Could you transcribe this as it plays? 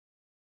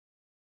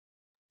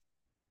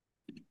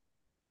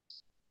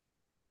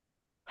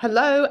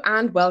Hello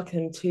and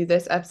welcome to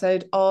this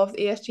episode of the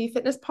ESG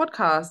Fitness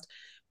Podcast.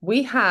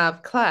 We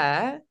have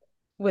Claire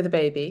with a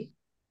baby.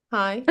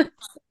 Hi.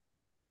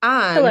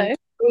 And Hello.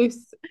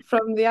 Ruth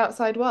from the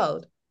outside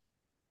world.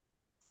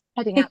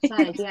 Heading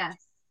outside, yes.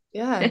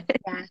 Yeah.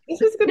 Yeah.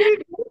 This is going to be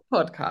a good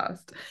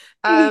podcast.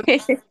 Um,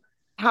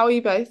 how are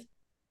you both? How's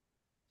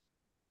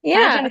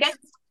Yeah, it go?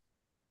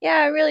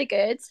 yeah, really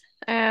good.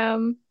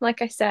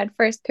 Like I said,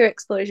 first poo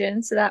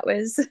explosion, so that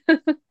was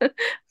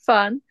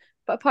fun.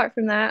 But apart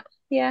from that,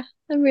 yeah,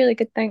 I'm really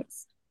good,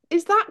 thanks.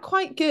 Is that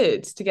quite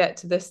good to get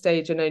to this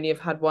stage and only have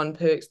had one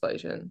poo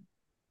explosion?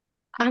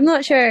 I I'm think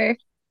not so. sure.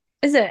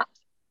 Is it?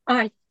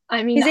 I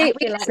I mean, He's I eight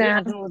feel weeks like we now.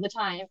 have them all the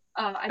time.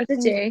 I Or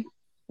did think, you?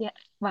 yeah,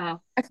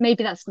 wow.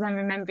 Maybe that's because I'm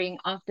remembering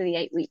after the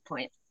 8 week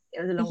point.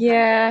 It was a long time.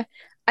 Yeah,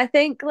 I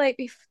think I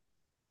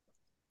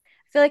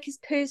feel like his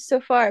poos so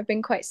far have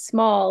been quite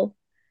small.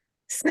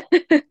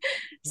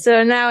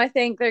 So now I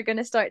think they're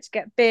gonna start to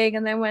get big,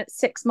 and then when it's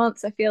 6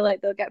 months, I feel like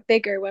they'll get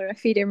bigger when I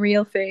feed him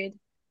real food.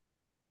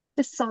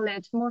 Just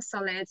solid, more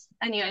solid.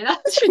 Anyway,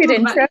 that That's a should good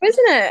talk about intro,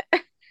 isn't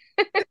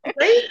it?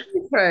 Great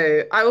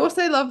intro. I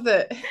also love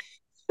that.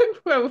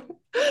 Well,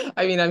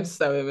 I mean, I'm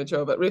so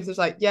immature, but Ruth was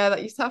like, yeah,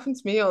 that used to happen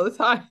to me all the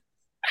time.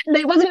 no,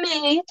 it wasn't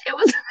me. It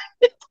was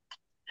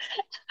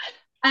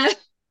uh,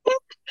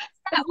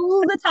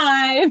 all the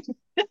time.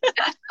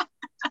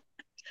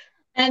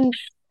 And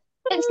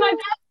it's my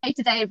birthday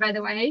today, by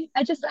the way.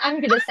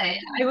 I'm gonna say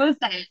it. I will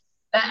say it.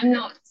 But I'm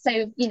not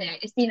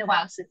it's been a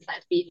while since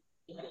I've been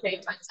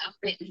doing myself,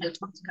 but it's no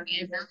time coming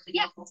over now. But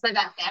yeah, it's my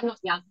birthday. I'm not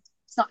young.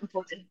 It's not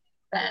important.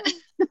 But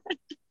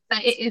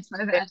but it is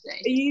my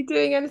birthday. Are you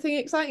doing anything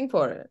exciting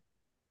for it?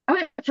 I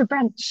went for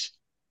brunch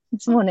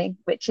this morning,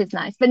 which is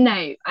nice. But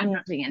no, I'm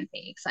not doing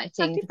anything exciting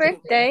Happy particularly.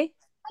 birthday.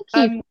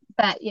 Thank you. Um,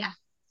 But yeah.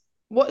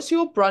 what's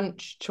your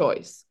brunch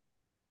choice?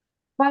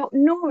 Well,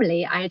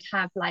 normally I'd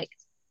have like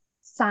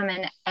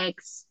salmon,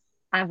 eggs,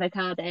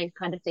 avocado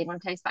kind of thing on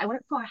toast. But I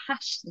went for a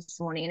hash this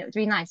morning and it was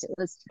really nice. I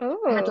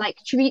had Oh. like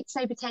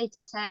chorizo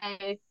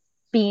potato,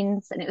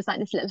 beans, and it was like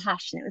this little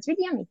hash and it was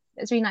really yummy.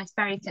 It was really nice,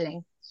 very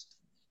filling.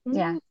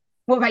 Yeah. Mm.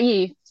 What about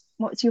you?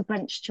 What's your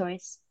brunch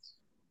choice?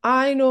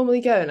 I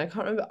normally go, and I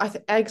can't remember. I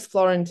think eggs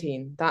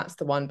Florentine, that's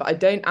the one, but I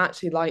don't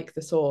actually like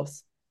the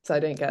sauce, so I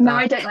don't get No, that.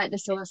 I don't like the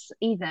sauce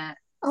either.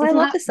 Oh, I Isn't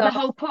love that the the sauce.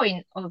 whole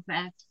point of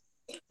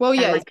Well,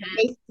 yeah, it's like a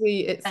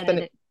basically it's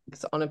spinach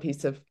Benedict? on a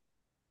piece of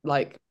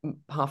like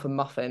half a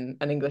muffin,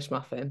 an English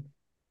muffin.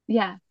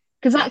 Yeah,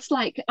 because Yeah. that's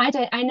like I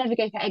never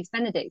go for eggs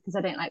Benedict because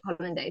I don't like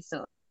hollandaise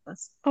sauce.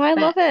 Oh, I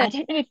But love I it.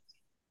 don't know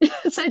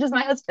if so does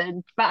my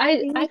husband. But I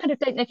kind of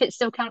don't know if it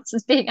still counts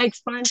as being eggs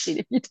Florentine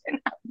if you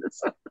don't have the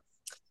sauce.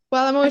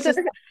 Well, I'm I always don't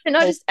just know. They're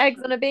not just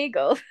eggs on a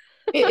bagel.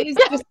 it is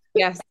just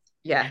yes,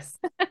 yes.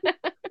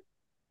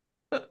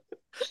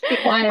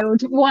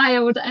 Wild,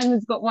 wild.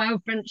 Emma's got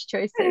wild brunch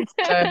choices.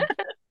 Uh,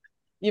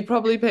 you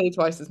probably pay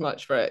twice as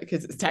much for it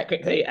because it's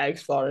technically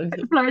eggs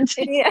Florentine.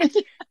 Florentine.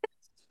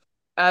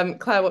 Yeah.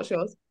 Claire, what's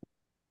yours?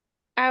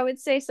 I would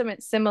say something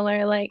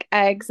similar, like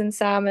eggs and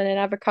salmon and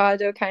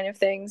avocado kind of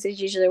things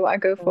is usually what I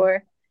go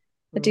for.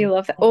 I do Mm.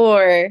 love that.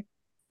 Or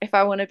if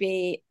I want to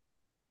be,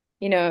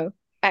 you know,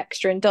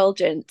 extra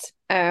indulgent,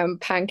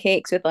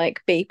 pancakes with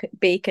like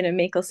bacon and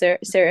maple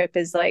syrup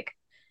is like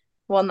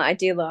one that I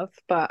do love.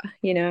 But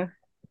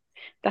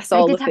that's They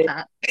all the did have food.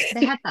 that.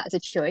 They had that as a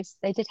choice.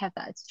 They did have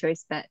that as a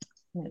choice, but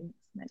no,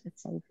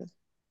 let's say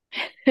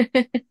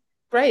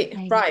Great,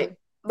 there you right. go.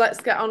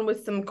 Let's get on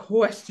with some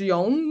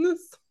questions.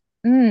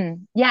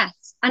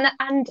 Yes.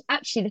 And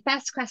actually the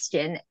first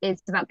question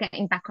is about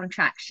getting back on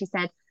track. She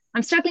said,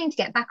 I'm struggling to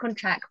get back on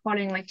track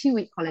following my 2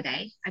 week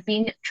holiday. I've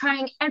been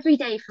trying every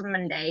day from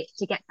Monday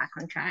to get back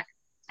on track.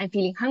 I'm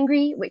feeling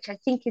hungry, which I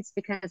think is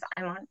because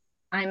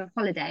I'm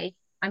holiday.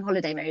 I'm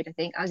holiday mode, I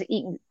think.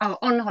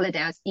 On holiday,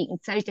 I was eating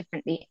so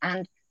differently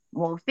and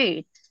more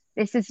food.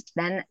 This is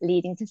then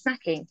leading to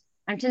snacking.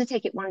 I'm trying to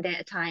take it one day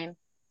at a time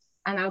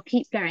and I'll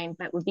keep going,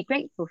 but would be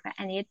grateful for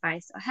any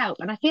advice or help.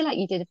 And I feel like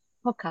you did a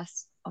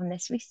podcast on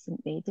this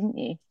recently, didn't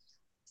you?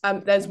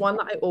 There's one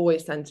that I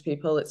always send to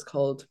people. It's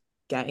called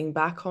Getting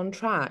Back on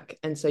Track.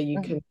 And so you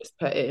Mhm. can just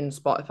put it in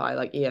Spotify,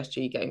 like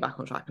ESG Getting Back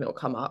on Track, and it'll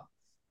come up.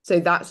 So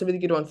that's a really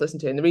good one to listen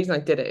to. And the reason I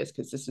did it is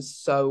because this is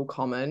so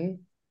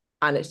common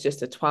and it's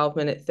just a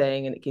 12-minute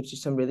thing and it gives you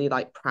some really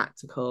like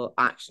practical,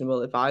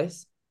 actionable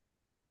advice.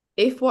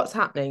 If what's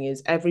happening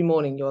is every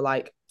morning you're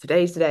like,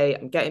 today's today,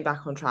 I'm getting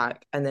back on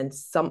track, and then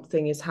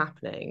something is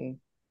happening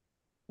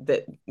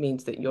that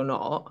means that you're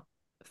not,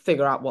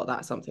 figure out what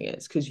that something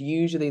is because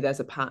usually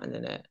there's a pattern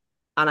in it.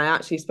 And I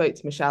actually spoke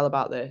to Michelle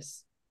about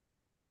this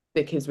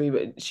because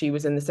she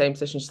was in the same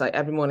position. She's like,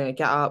 every morning I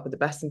get up with the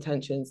best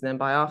intentions, and then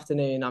by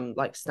afternoon I'm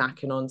like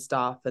snacking on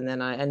stuff, and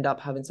then I end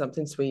up having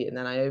something sweet, and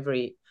then I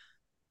overeat.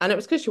 And it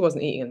was because she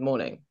wasn't eating in the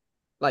morning.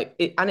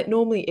 And it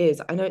normally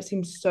is. I know it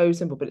seems so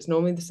simple, but it's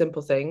normally the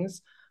simple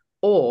things.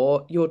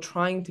 Or you're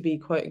trying to be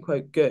quote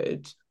unquote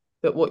good,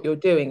 but what you're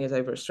doing is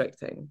over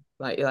restricting.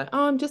 Like you're like,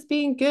 oh, I'm just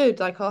being good.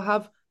 Like I'll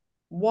have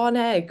one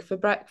egg for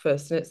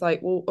breakfast. And it's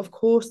like, well, of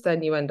course,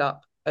 then you end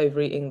up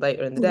overeating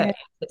later in the day. Yeah.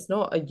 It's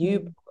not a you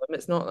Mm.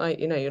 It's not like,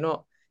 you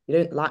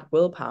don't lack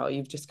willpower.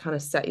 You've just kind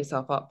of set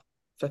yourself up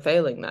for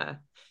failing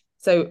there.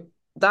 So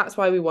that's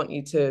why we want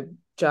you to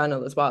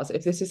journal as well. So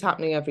if this is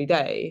happening every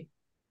day,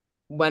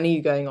 when are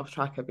you going off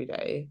track every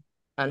day?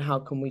 And how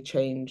can we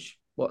change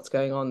what's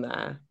going on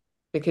there?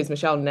 Because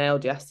Michelle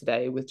nailed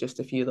yesterday with just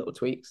a few little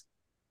tweaks.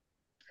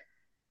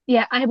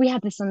 Yeah, we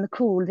had this on the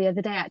call the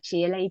other day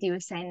actually. A lady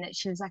was saying that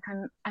she was like,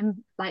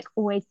 I'm like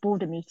always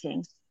bored of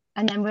meeting.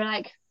 And then we're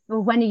like,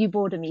 well, when are you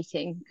bored of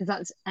meeting?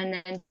 Because and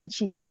then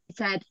she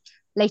said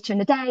later in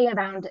the day,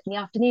 around in the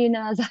afternoon,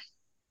 and I was like,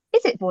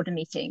 is it bored of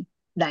meeting?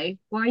 No.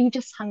 Or are you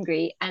just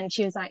hungry? And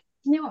she was like,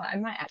 you know what, I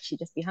might actually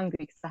just be hungry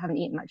because I haven't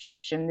eaten much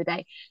during the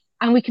day.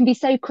 And we can be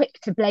so quick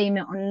to blame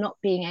it on not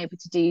being able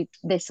to do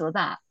this or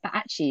that. But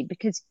actually,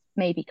 because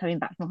maybe coming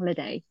back from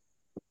holiday,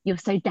 you're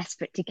so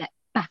desperate to get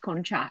back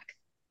on track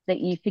that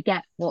you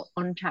forget what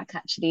on track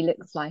actually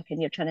looks like,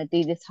 and you're trying to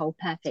do this whole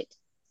perfect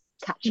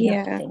catching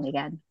up thing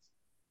again.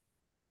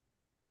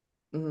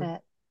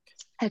 But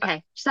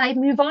okay, should I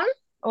move on,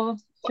 or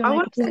do you I want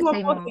want to to say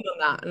say one more? thing on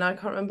that, and I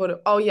can't remember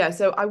oh yeah,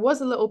 so I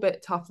was a little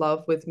bit tough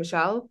love with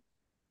Michelle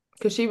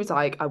because she was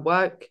like, I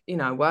work in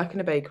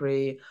a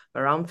bakery,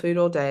 I'm around food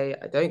all day,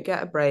 I don't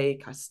get a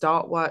break, I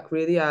start work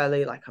really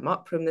early, like I'm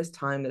up from this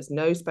time, there's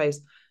no space.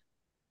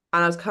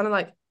 And I was kind of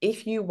like,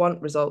 if you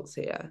want results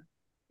here,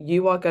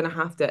 you are going to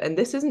have to, and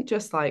this isn't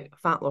just like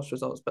fat loss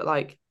results, but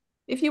like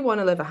if you want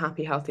to live a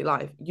happy, healthy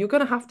life, you're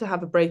going to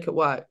have a break at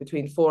work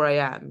between 4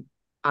 a.m.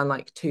 and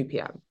like 2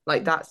 p.m.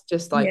 Like that's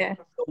just like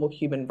normal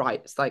human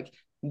rights. Like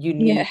you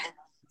need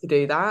to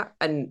do that,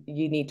 and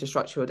you need to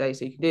structure your day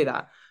so you can do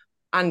that.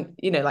 And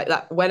like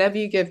that, whenever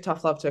you give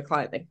tough love to a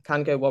client, they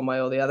can go one way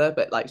or the other.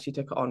 But like she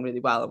took it on really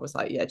well and was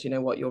like, yeah, do you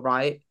know what? You're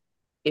right.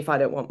 If I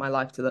don't want my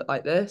life to look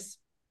like this,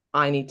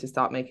 I need to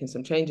start making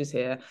some changes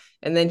here.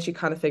 And then she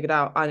kind of figured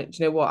out, do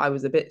you know what? I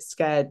was a bit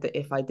scared that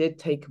if I did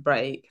take a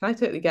break, and I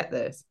totally get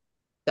this,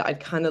 that I'd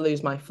kind of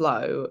lose my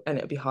flow and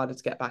it would be harder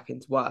to get back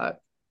into work.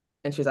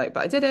 And she was like,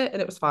 but I did it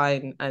and it was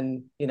fine.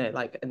 And,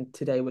 and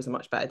today was a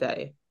much better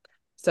day.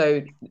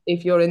 So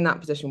if you're in that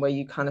position where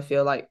you kind of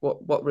feel like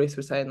what Ruth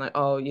was saying, like,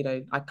 oh,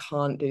 I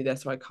can't do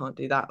this or I can't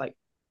do that, like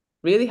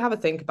really have a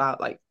think about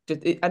like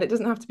and it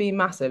doesn't have to be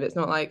massive. It's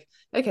not like,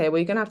 okay, well,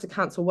 you're gonna have to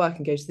cancel work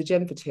and go to the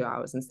gym for 2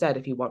 hours instead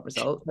if you want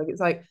results. Like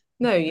it's like,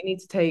 no, you need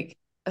to take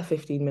a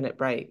 15-minute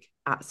break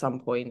at some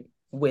point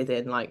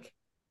within like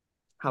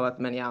however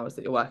many hours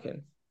that you're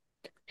working.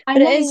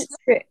 But it is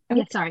true.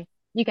 Yeah, sorry.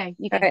 You go.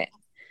 All right.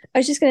 I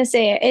was just gonna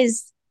say it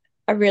is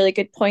a really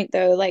good point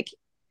though. Like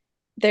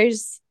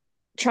there's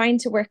trying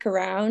to work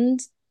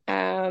around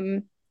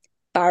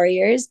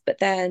barriers, but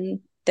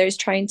then there's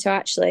trying to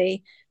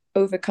actually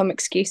overcome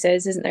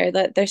excuses, isn't there?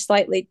 That they're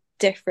slightly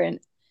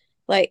different.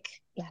 Like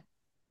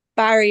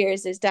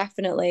barriers is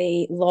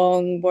definitely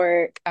long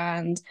work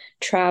and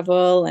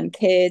travel and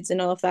kids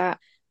and all of that.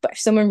 But if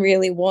someone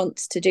really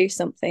wants to do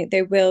something,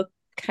 they will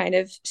kind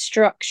of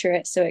structure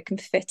it so it can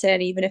fit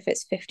in, even if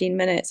it's 15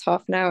 minutes,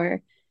 half an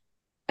hour.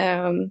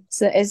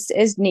 So it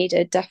is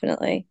needed,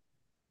 definitely.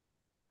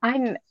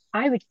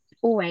 I would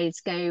always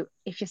go,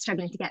 if you're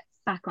struggling to get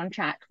back on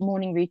track,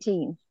 morning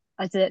routine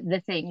as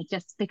the thing,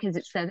 just because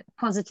it's a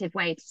positive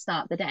way to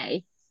start the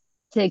day,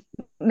 to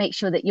make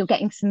sure that you're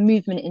getting some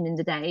movement in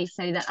the day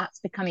so that that's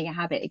becoming a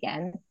habit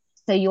again.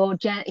 So if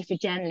you're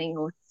journaling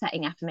or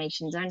setting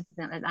affirmations or anything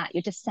like that,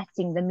 you're just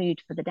setting the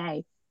mood for the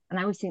day. And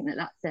I always think that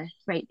that's a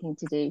great thing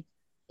to do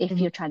if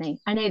you're trying to.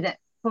 I know that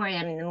 4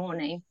 a.m. in the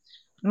morning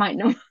might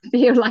not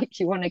feel like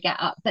you want to get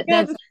up, but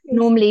there's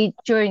normally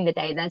during the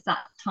day there's that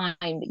time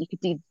that you could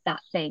do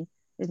that thing,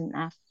 isn't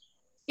there?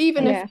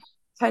 Even if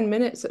 10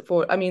 minutes at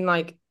 4, I mean,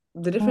 like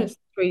the difference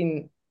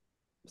between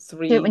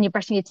three, do it when you're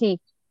brushing your teeth.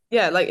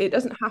 Yeah, like it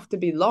doesn't have to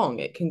be long.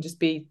 It can just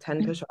be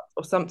 10 push-ups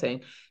or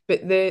something.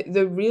 But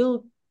the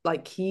real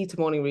like key to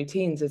morning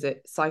routines is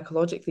it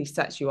psychologically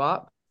sets you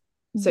up.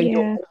 So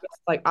you're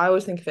like, I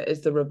always think of it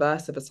as the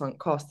reverse of a sunk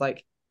cost.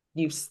 Like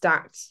you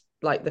stacked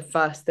like the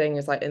first thing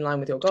is like in line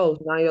with your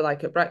goals. Now you're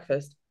like at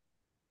breakfast.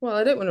 Well,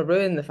 I don't want to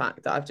ruin the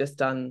fact that I've just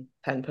done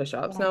 10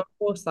 push-ups. Now, of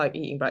course, like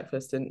eating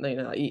breakfast and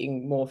like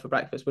eating more for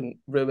breakfast wouldn't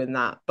ruin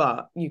that.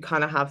 But you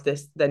kind of have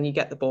this, then you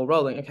get the ball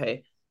rolling.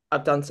 Okay,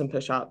 I've done some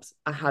push-ups.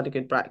 I had a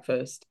good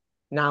breakfast.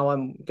 Now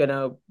I'm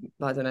gonna,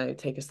 I don't know,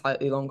 take a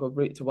slightly longer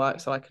route to work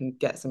so I can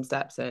get some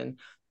steps in.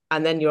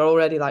 And then you're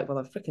already like, well,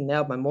 I've freaking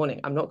nailed my morning.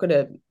 I'm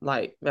gonna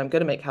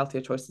make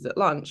healthier choices at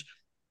lunch.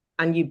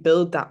 And you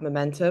build that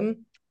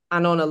momentum.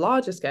 And on a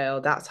larger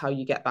scale, that's how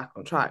you get back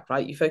on track,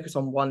 right? You focus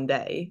on one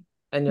day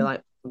and you're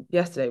like,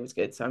 yesterday was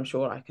good, so I'm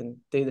sure I can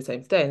do the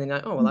same today. And then you're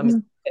like, oh, well,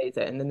 I'm days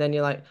in. And then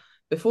you're like,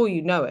 before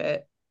you know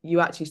it,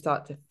 you actually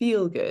start to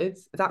feel good.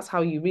 That's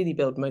how you really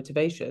build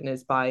motivation,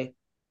 is by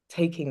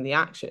taking the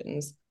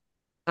actions.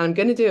 And I'm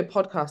going to do a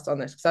podcast on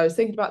this because I was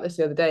thinking about this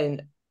the other day,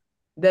 and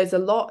there's a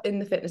lot in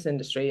the fitness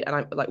industry,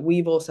 and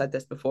we've all said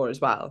this before as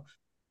well.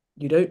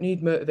 You don't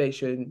need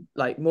motivation,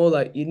 like more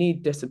like you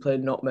need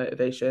discipline, not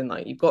motivation.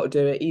 Like you've got to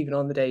do it even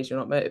on the days you're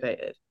not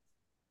motivated.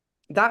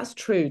 That's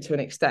true to an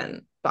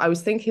extent. But I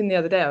was thinking the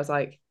other day, I was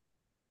like,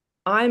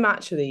 I'm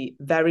actually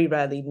very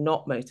rarely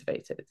not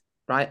motivated,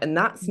 right? And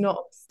that's not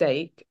a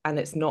mistake, and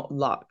it's not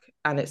luck,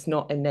 and it's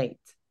not innate.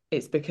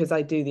 It's because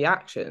I do the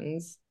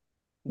actions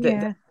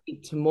that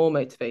lead to more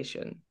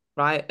motivation,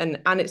 right? And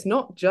it's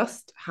not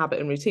just habit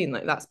and routine,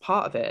 like that's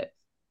part of it.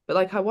 But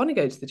like I want to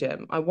go to the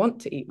gym, I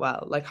want to eat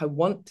well, like I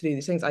want to do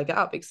these things. I get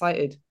up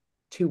excited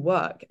to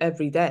work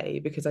every day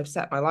because I've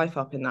set my life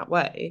up in that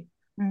way.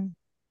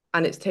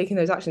 And it's taking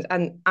those actions.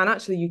 And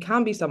actually you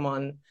can be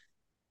someone,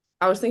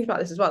 I was thinking about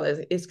this as well,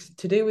 is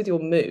to do with your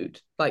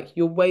mood. Like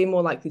you're way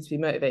more likely to be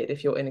motivated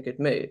if you're in a good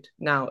mood.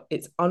 Now,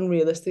 it's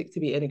unrealistic to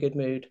be in a good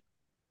mood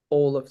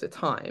all of the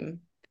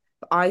time.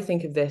 But I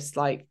think of this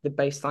like the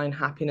baseline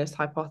happiness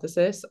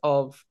hypothesis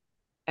of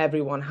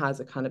everyone has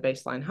a kind of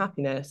baseline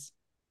happiness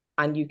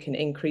and you can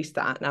increase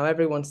that. Now,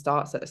 everyone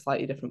starts at a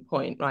slightly different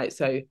point, right?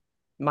 So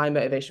my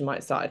motivation might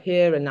have started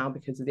here, and now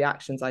because of the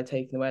actions I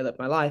take and the way I live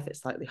my life,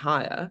 it's slightly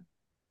higher,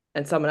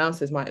 and someone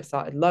else's might have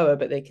started lower,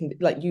 but they can,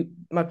 like, you,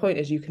 my point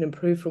is you can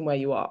improve from where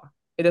you are.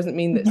 It doesn't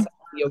mean that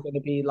you're going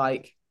to be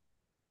like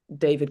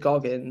David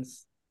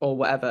Goggins or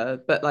whatever,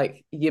 but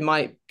like you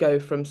might go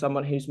from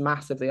someone who's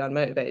massively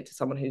unmotivated to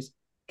someone who's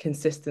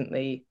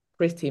consistently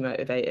pretty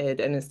motivated,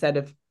 and instead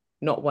of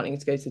not wanting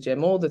to go to the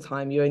gym all the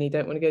time, you only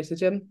don't want to go to the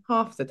gym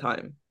half the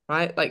time,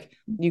 right? Like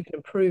you can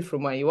improve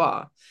from where you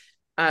are.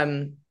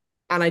 um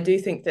and I do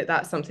think that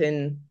that's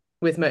something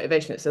with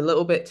motivation, it's a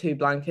little bit too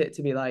blanket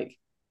to be like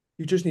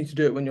you just need to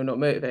do it when you're not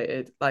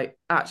motivated. Like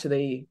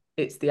actually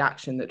it's the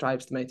action that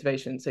drives the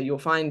motivation. So you'll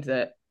find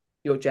that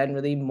you're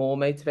generally more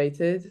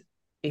motivated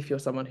if you're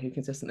someone who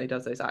consistently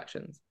does those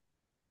actions.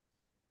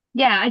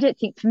 Yeah, I don't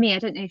think for me, I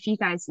don't know if you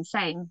guys are the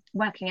same,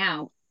 working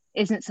out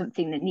isn't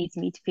something that needs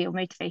me to feel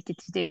motivated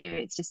to do.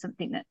 It's just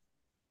something that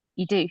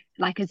you do,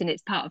 like as in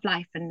it's part of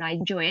life and I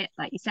enjoy it.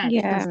 Like you said,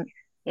 it doesn't,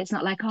 it's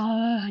not like,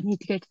 oh, I need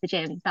to go to the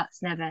gym.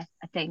 That's never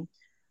a thing.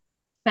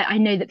 But I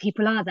know that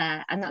people are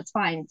there and that's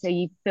fine. So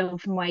you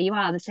build from where you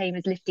are, the same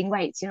as lifting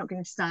weights. You're not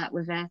going to start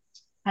with a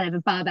kind of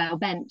a barbell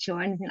bench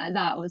or anything like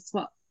that, or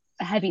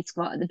a heavy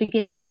squat at the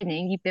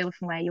beginning. You build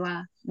from where you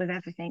are with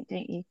everything,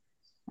 don't you?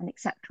 And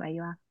accept where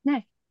you are.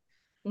 No.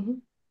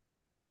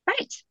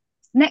 Right.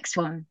 Next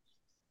one.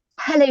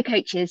 Hello,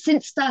 coaches.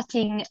 Since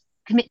starting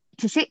Commit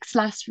to Six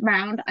last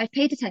round, I've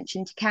paid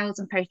attention to calories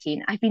and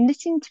protein. I've been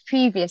listening to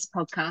previous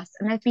podcasts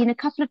and there have been a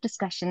couple of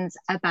discussions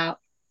about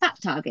fat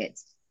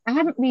targets. I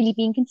haven't really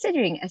been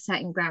considering a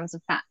certain grams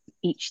of fat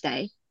each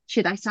day.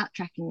 Should I start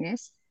tracking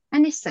this?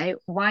 And if so,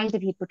 why do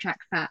people track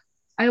fat?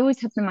 I always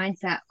have the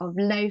mindset of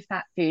low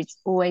fat foods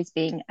always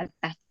being a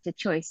better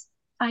choice.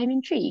 I'm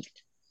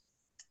intrigued.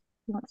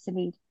 Who wants to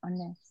lead on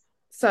this?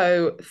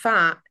 So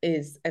fat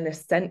is an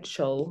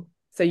essential.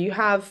 So you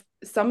have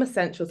some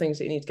essential things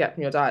that you need to get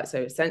from your diet.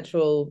 So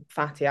essential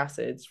fatty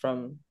acids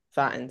from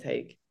fat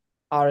intake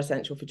are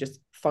essential for just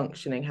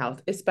functioning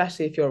health,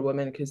 especially if you're a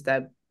woman, because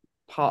they're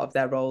part of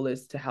their role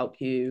is to help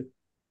you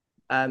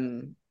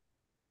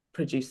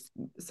produce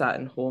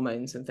certain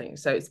hormones and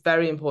things. So it's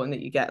very important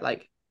that you get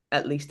like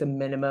at least a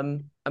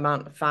minimum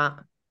amount of fat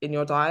in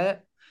your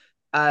diet.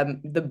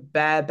 The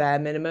bare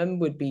minimum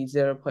would be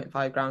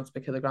 0.5 grams per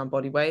kilogram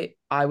body weight.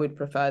 I would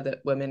prefer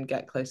that women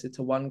get closer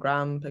to 1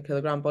 gram per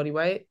kilogram body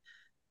weight.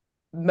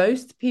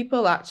 Most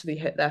people actually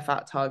hit their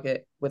fat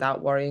target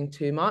without worrying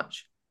too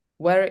much.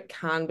 Where it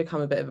can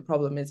become a bit of a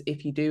problem is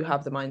if you do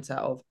have the mindset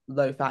of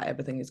low fat,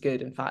 everything is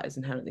good and fat is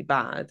inherently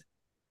bad,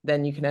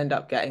 then you can end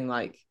up getting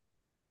like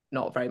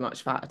not very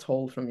much fat at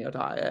all from your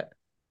diet,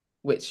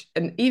 which,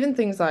 and even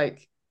things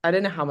like, I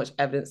don't know how much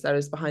evidence there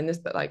is behind this,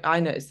 but like I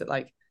noticed that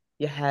like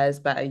your hair's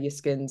better, your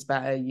skin's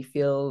better, you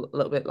feel a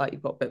little bit like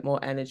you've got a bit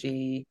more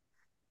energy.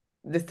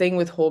 The thing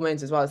with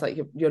hormones as well is like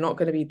you're not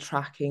going to be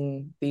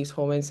tracking these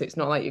hormones, so it's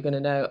not like you're going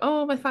to know,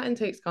 oh, my fat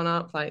intake's gone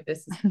up, like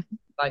this is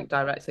like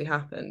directly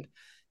happened.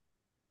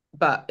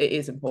 But it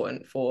is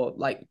important for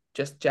like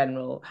just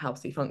general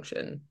healthy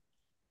function.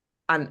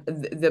 And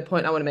the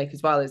point I want to make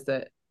as well is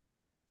that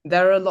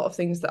there are a lot of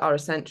things that are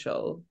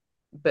essential,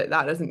 but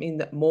that doesn't mean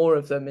that more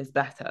of them is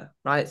better,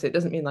 right? So it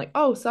doesn't mean like,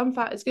 oh, some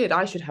fat is good,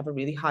 I should have a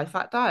really high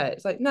fat diet.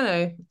 It's like,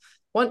 no.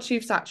 Once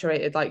you've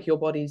saturated like your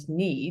body's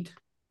need,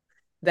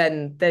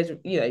 then there's,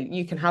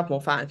 you can have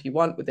more fat if you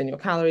want within your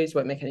calories,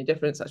 won't make any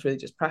difference. That's really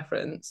just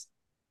preference.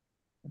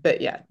 But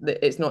yeah,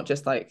 it's not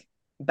just like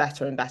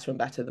better and better and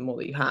better the more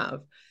that you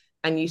have.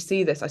 And you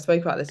see this, I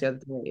spoke about this the other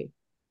day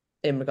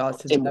in regards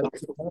to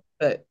the,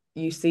 but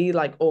you see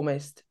like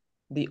almost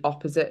the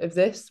opposite of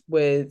this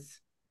with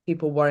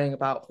people worrying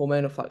about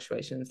hormonal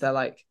fluctuations. They're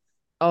like,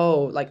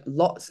 oh, like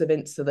lots of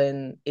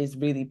insulin is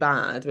really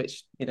bad,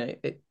 which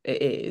it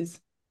is,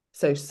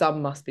 so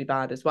some must be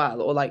bad as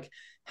well. Or like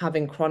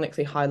having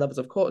chronically high levels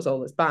of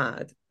cortisol is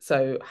bad,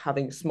 so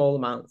having small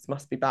amounts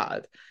must be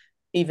bad,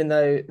 even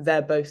though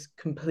they're both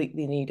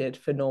completely needed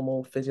for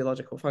normal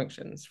physiological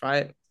functions,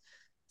 right?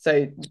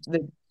 So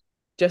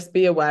just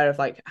be aware of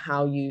like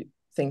how you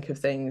think of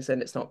things,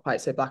 and it's not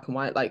quite so black and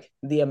white. Like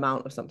the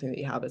amount of something that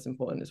you have is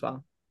important as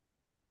well.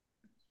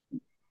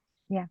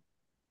 Yeah.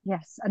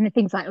 Yes. And the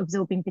things like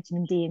absorbing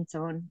vitamin D and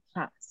so on,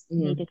 that's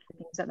needed for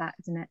things like that,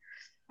 isn't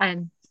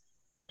it?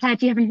 Claire,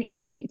 do you have anything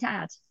to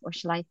add, or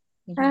shall I?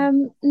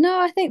 No,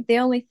 I think the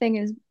only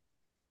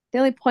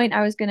point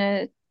I was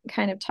gonna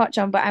kind of touch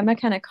on, but Emma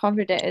kind of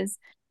covered it, is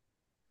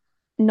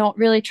not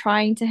really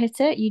trying to hit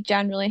it. You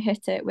generally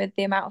hit it with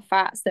the amount of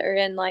fats that are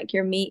in like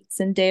your meats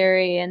and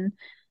dairy, and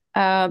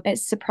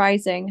it's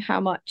surprising how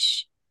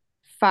much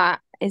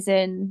fat is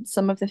in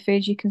some of the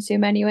foods you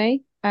consume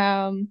anyway.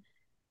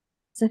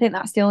 So I think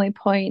that's the only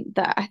point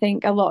that I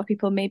think a lot of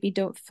people maybe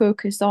don't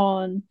focus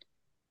on,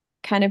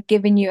 kind of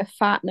giving you a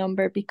fat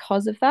number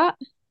because of that.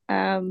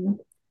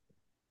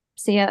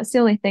 So yeah, that's the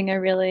only thing I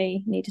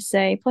really need to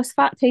say. Plus,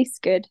 fat tastes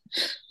good.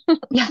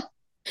 Yeah,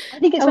 I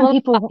think it's I when love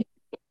people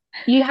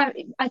you have.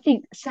 I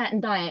think certain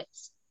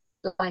diets,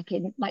 like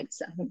in like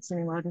I think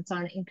Slimming World and so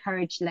on,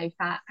 encourage low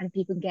fat, and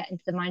people get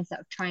into the mindset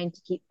of trying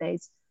to keep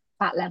those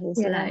fat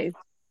levels yeah, low,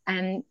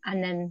 and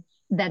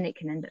then it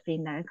can end up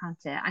being low, can't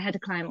it? I had a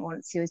client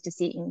once who was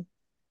just eating.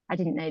 I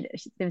didn't know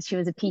that she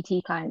was a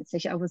PT client, so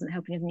I wasn't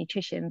helping with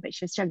nutrition, but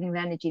she was struggling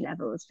with energy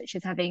levels. But she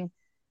was having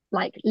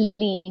like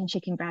lean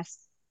chicken breast,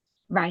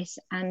 rice,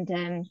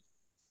 and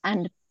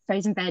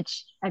frozen veg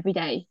every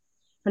day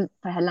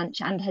for her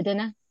lunch and her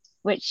dinner,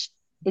 which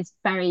is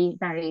very,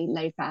 very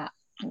low fat.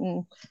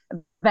 Mm,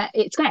 but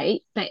it's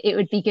great, but it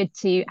would be good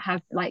to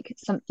have like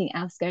something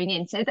else going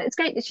in. So it's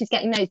great that she's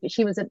getting those, but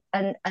she was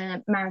a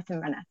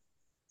marathon runner.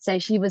 So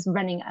she was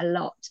running a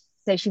lot.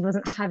 So she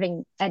wasn't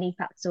having any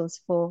fat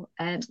stores for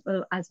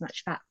or as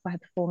much fat for her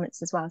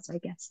performance as well. So I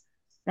guess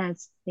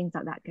there's things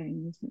like that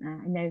going, isn't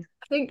there? I know.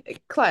 I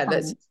think, Claire,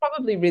 that's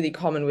probably really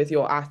common with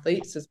your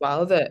athletes as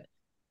well, that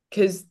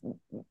because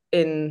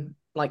in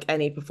like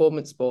any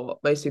performance sport,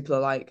 most people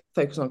are like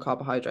focus on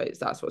carbohydrates,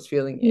 that's what's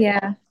fueling you.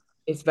 yeah,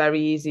 It's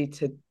very easy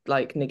to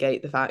like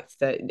negate the fact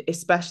that,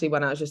 especially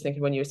when I was just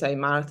thinking when you were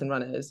saying marathon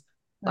runners,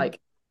 like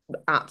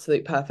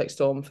absolute perfect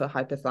storm for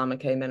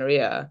hypothalamic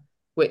amenorrhea,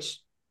 which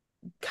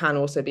can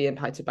also be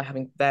impacted by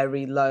having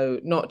very low,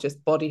 not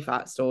just body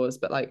fat stores,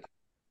 but like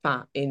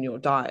fat in your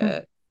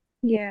diet.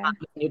 yeah, And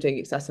you're doing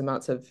excessive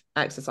amounts of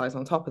exercise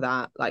on top of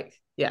that. Like,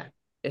 yeah,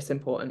 it's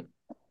important.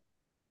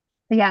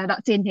 Yeah,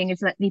 that's the thing,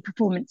 is like the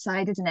performance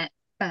side, isn't it?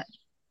 But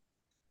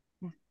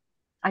yeah,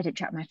 I don't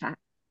track my fat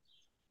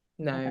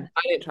No, ever.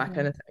 I didn't track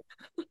No,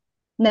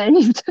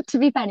 anything. no, to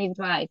be fair, neither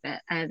do I.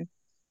 But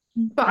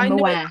But I I'm know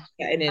it's aware.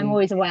 getting I'm in.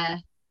 always aware.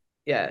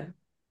 Yeah.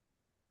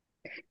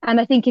 And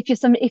I think if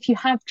you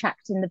have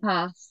tracked in the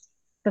past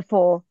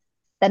before,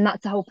 then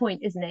that's the whole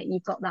point, isn't it?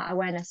 You've got that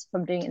awareness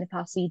from doing it in the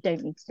past, so you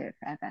don't need to do it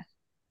forever.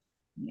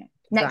 Yeah.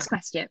 Next Exactly.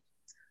 question.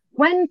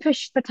 When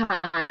pushed for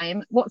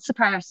time, what's the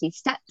priority?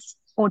 Steps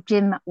or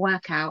gym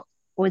workout?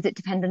 Or is it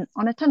dependent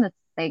on a ton of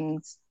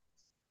things?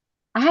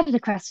 I had a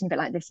question a bit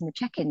like this in the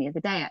check-in the other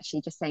day,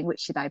 actually, just saying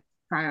which should I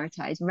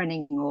prioritize,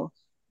 running or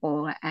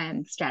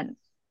strength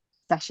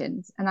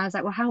sessions. And I was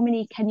like, well, how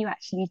many can you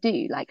actually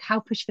do? Like, how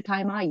push for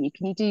time are you?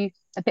 Can you do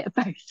a bit of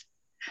both?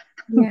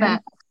 yeah.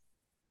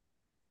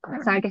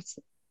 But so I guess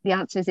the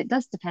answer is it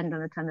does depend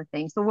on a ton of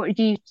things. But what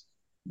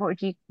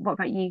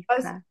about you,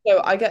 Claire?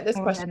 So I get this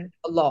Or, question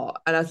a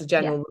lot. And as a yeah.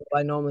 general rule,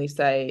 I normally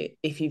say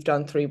if you've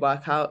done 3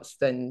 workouts,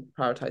 then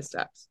prioritize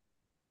steps.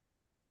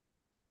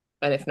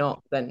 And if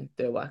not, then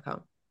do a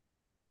workout.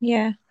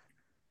 Yeah.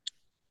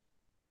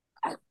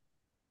 Yeah,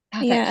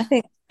 I Perfect.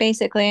 think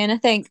basically, and I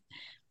think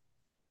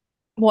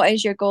what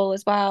is your goal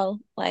as well?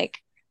 Like,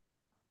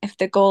 if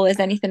the goal is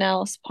anything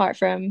else apart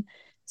from,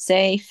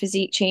 say,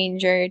 physique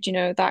change or,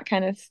 that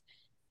kind of,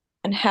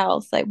 and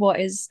health, like what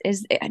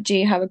do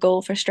you have a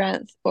goal for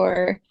strength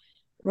or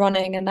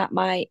running? And that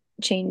might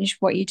change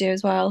what you do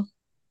as well.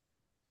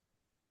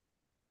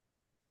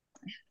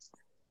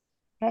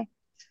 Okay.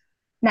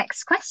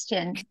 Next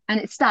question. And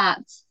it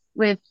starts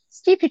with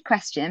stupid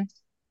question,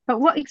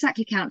 but what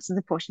exactly counts as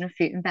a portion of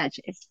fruit and veg?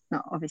 It's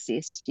not obviously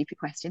a stupid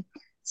question.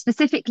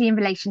 Specifically in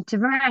relation to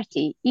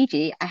variety,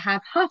 e.g., I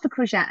have half a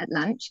courgette at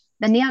lunch,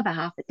 then the other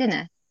half at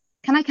dinner.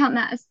 Can I count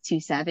that as 2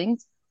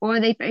 servings? Or are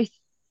they both,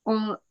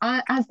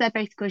 as they're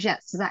both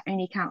courgettes, does that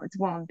only count as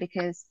one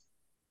because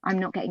I'm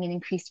not getting an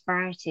increased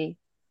variety?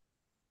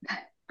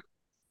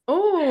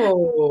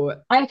 Oh,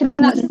 I reckon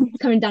that's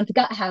coming down to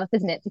gut health,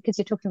 isn't it? Because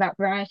you're talking about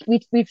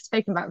variety. We've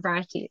spoken about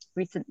variety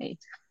recently.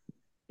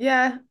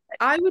 yeah.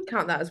 I would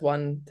count that as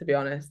one, to be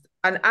honest.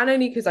 And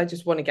only because I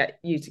just want to get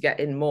you to get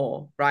in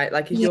more, right?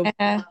 Like if you're,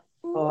 Yeah.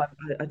 oh,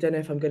 I don't know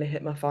if I'm going to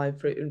hit my 5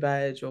 fruit and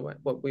veg, or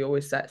what we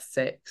always set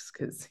 6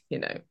 because,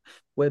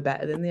 we're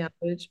better than the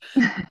average.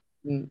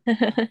 Mm.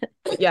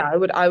 But yeah, I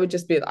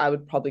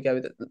would probably go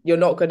with it. You're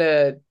not going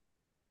to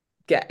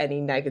get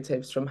any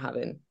negatives from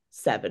having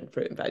 7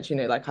 fruit and veg.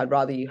 Like I'd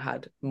rather you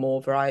had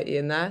more variety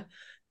in there.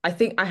 I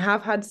think I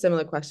have had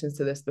similar questions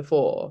to this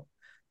before,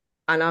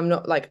 and I'm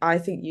not like, I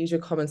think use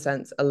your common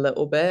sense a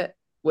little bit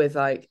with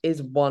like,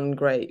 is one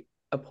grape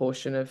a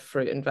portion of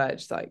fruit and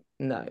veg? Like,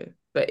 no,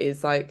 but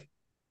is like,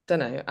 don't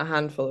know, a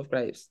handful of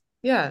grapes.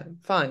 Yeah,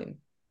 fine.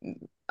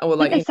 Or I think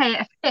like, they say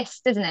a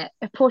fist, isn't it?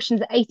 A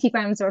portion's 80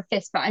 grams or a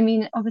fist, but I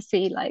mean,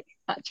 obviously, like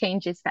that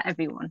changes for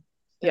everyone,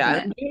 doesn't yeah,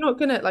 it? and you're not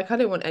gonna like, I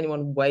don't want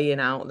anyone weighing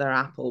out their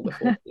apple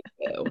before they eat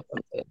it or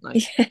something.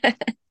 Like,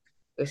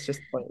 Yeah. It's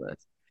just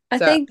pointless. I So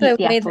think the the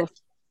way that apple.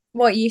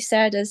 what you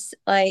said is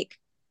like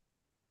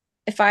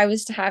if I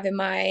was to have in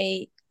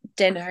my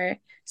dinner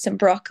some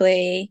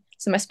broccoli,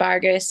 some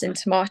asparagus, and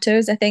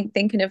tomatoes, I think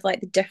thinking of like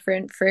the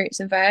different fruits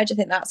and veg, I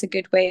think that's a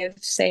good way of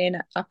saying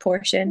a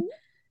portion.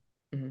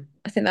 mhm.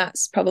 I think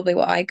that's probably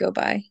what I go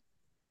by.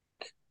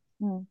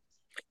 Mm.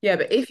 Yeah,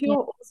 but if Yeah.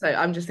 you're also,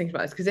 I'm just thinking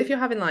about this because if you're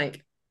having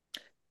like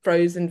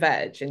frozen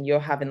veg and you're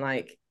having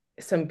like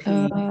some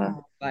peas,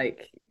 Uh,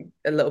 like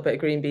a little bit of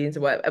green beans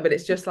or whatever, but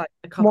it's just like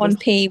a couple of, one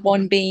pea,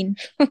 one bean.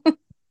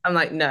 I'm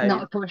like, no,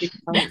 Not a portion.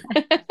 because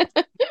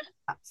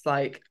that's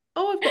like,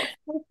 oh, I've got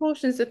 4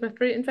 portions of my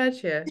fruit and veg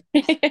here.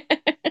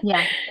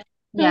 Yeah.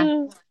 Yeah.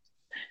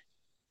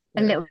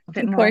 A Yeah. little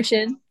bit more.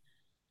 Portion.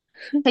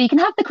 So you can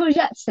have the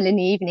courgette still in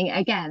the evening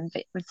again,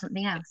 but with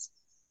something else.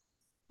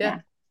 Yeah.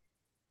 Yeah.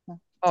 Yeah.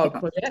 Oh, Tip.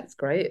 courgette's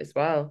great as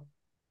well.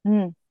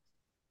 Mm.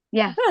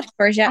 Yeah. I've not had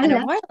courgette I in a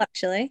love while,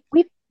 actually.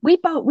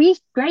 we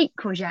grate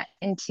courgette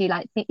into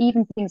like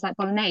even things like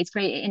bolognese,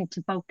 grate it in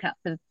to bulk up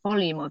the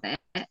volume of it,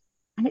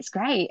 and it's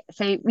great.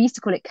 So we used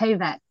to call it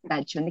covert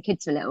veg when the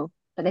kids were little,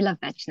 but they love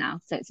veg now,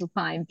 so it's all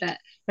fine. But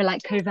we're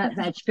like covert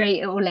veg,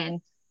 grate it all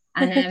in,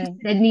 and they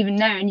didn't even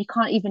know, and you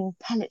can't even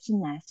tell it's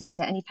in there. So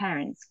any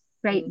parents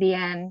Mm.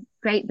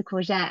 grate the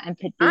courgette and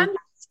put the And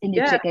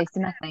spinach yeah, that goes to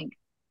nothing.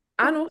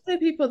 and also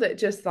people that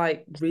just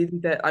like really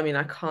don't, I mean,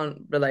 I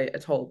can't relate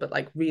at all, but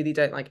like really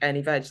don't like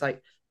any veg,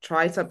 like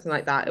try something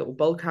like that. It will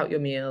bulk out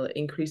your meal, it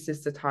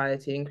increases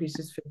satiety,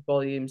 increases food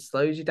volume,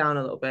 slows you down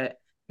a little bit.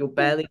 You'll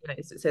barely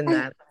notice it's in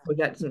there.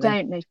 Forget doesn't make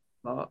Don't know.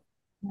 a lot.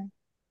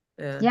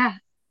 Yeah. Yeah,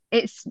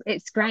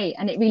 it's great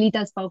and it really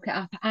does bulk it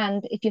up.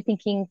 And if you're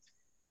thinking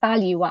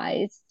value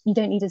wise, you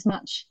don't need as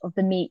much of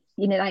the meat,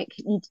 like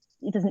it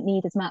doesn't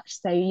need as much.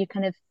 So you're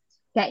kind of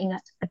getting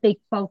a big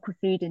bulk of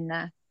food in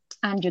there,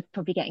 and you're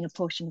probably getting a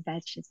portion of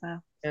veg as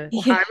well. Yeah.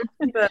 Yeah. I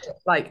remember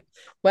like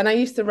when I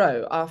used to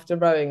row after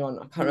rowing on,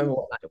 I can't remember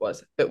what night it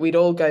was, but we'd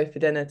all go for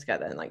dinner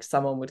together and like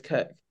someone would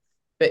cook.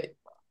 But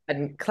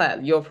and Claire,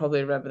 you'll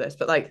probably remember this,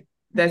 but like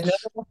there's no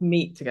enough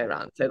meat to go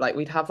around. So like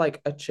we'd have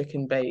like a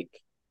chicken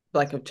bake,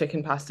 like a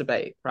chicken pasta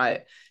bake,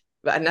 right?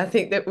 But and I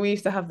think that we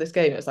used to have this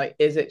game. It's like,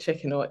 is it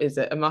chicken or is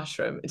it a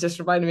mushroom? It just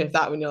reminded me of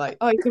that when you're like,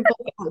 oh, you can bulk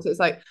it out. So it's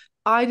like,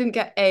 I didn't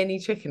get any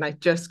chicken. I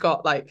just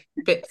got like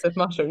bits of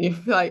mushroom. You're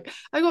like,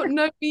 I got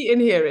no meat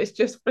in here. It's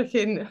just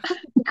freaking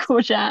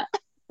Courgette.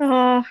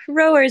 Oh,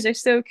 rowers are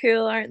so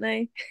cool, aren't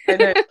they? I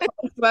know.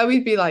 Where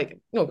we'd be like,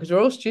 no, because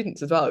we're all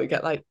students as well. We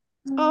get like,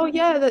 oh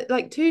yeah,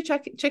 like two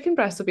chicken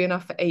breasts will be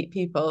enough for 8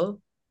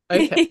 people.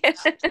 Okay.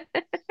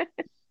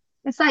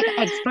 It's like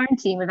eggs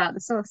Florentine without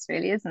the sauce,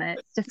 really, isn't it?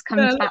 It just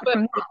Yeah, comes back but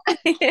from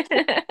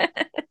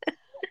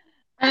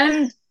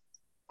um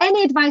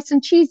any advice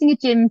on choosing a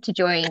gym to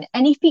join?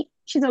 Any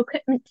features or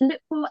equipment to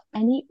look for?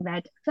 Any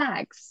red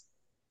flags?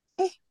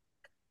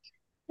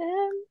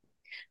 Um,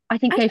 I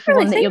think I go don't for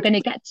really one that you're think. going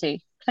to get to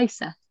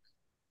closer.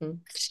 mm,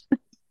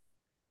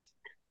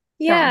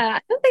 Go on. Yeah,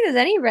 I don't think there's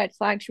any red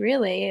flags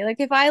really. Like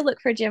if I look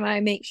for a gym,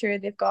 I make sure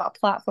they've got a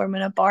platform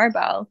and a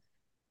barbell.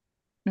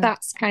 Mm.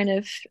 That's kind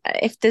of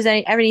if there's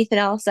anything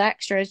else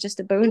extra is just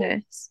a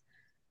bonus.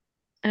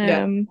 yeah,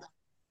 Um,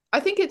 I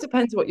think it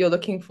depends what you're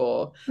looking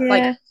for.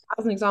 Like yeah,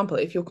 as an example,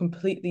 if you're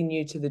completely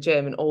new to the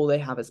gym and all they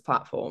have is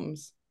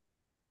platforms,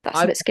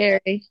 that's a I bit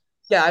scary.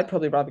 yeah, I'd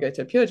probably rather go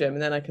to a pure gym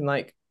and then I can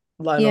like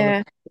learn on the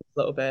Yeah, a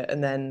little bit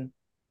and then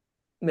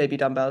maybe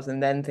dumbbells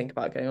and then think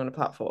about going on a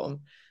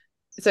platform.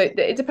 So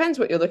it depends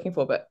what you're looking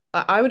for, but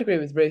I would agree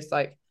with Ruth,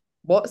 like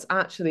what's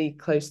actually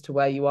close to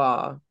where you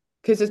are.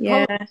 Because there's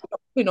probably yeah,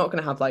 you're not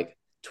going to have like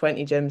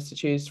 20 gyms to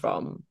choose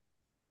from.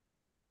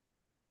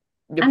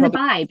 You're And the probably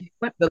vibe.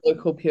 the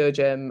local pure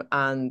gym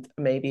and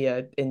maybe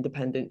a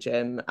independent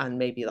gym and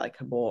maybe like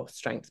a more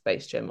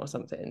strength-based gym or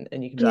something.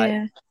 And you can be like,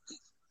 yeah,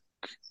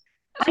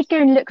 I'd go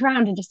and look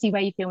around and just see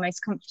where you feel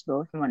most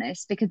comfortable, if I'm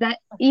honest, because that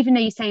even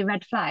though you say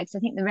red flags, I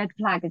think the red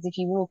flag is if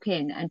you walk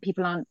in and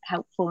people aren't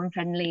helpful and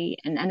friendly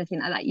and anything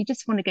like that. You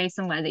just want to go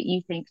somewhere that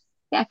you think,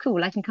 yeah,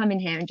 cool, I can come in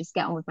here and just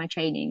get on with my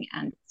training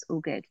and it's all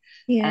good.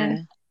 yeah.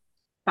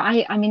 But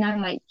I mean,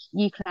 I'm like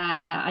you, Claire.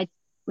 I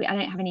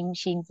don't have any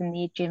machines in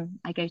the gym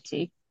I go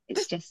to.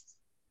 It's just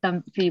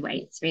some free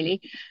weights,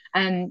 really.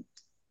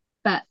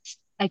 But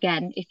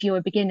again, if you're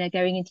a beginner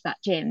going into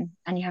that gym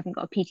and you haven't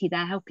got a PT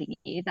there helping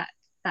you,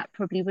 that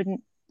probably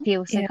wouldn't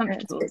feel so Yeah,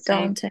 it's a comfortable. bit So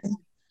daunting.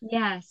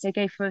 yeah, so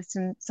go for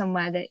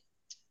somewhere that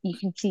you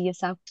can see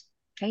yourself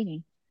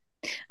training.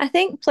 I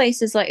think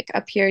places like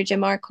a pure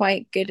gym are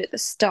quite good at the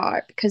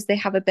start because they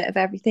have a bit of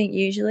everything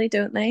usually,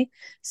 don't they?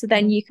 So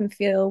then Mhm. you can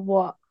feel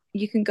what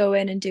you can go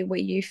in and do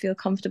what you feel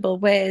comfortable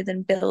with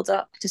and build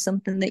up to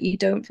something that you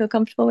don't feel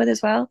comfortable with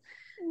as well.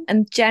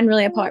 And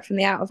generally, apart from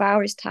the out of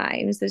hours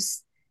times,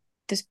 there's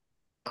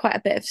quite a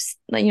bit of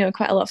like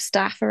quite a lot of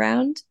staff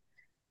around.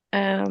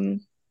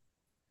 Um,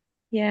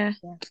 yeah,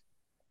 Yeah.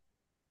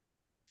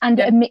 And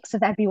yeah, a mix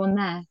of everyone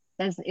there.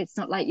 It's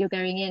not like you're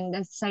going in.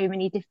 There's so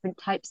many different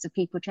types of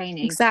people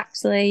training.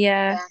 exactly.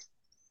 Yeah,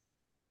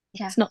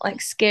 Yeah. it's not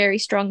like scary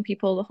strong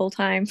people the whole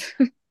time.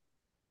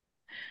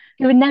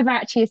 who are never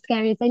actually as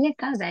scary as they look,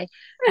 are they?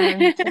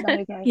 So there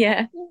we go.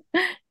 Yeah.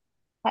 Good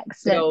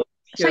Excellent. old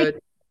Shall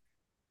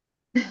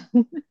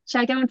pure,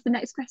 shall I go on to the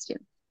next question?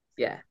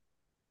 yeah.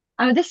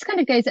 Oh, this kind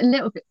of goes a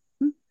little bit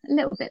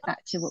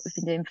back to what we've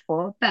been doing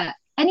before, but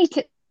any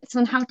tips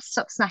on how to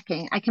stop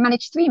snacking? I can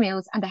manage 3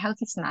 meals and a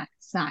healthy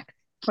snack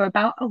for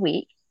about a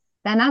week.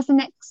 Then as the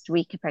next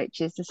week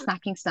approaches, the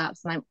snacking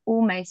starts and I'm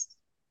almost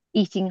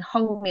eating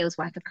whole meals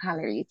worth of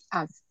calories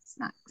as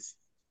snacks.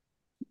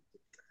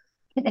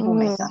 I think they've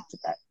almost started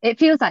that. It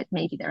feels like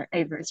maybe they're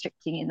over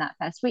restricting in that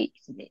first week.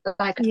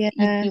 Like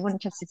Yeah. you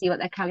want just to see what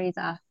their calories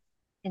are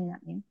in that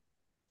meal.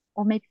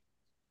 Or maybe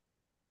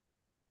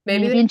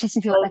Maybe it'd they be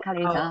interesting to see what their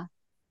bulk calories out, are.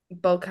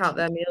 bulk out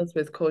their meals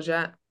with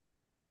courgette.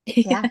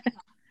 Yeah,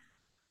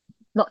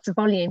 lots of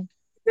volume.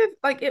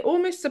 Like it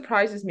almost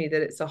surprises me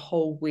that it's a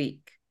whole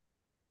week.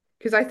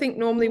 Because I think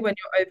normally when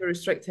you're over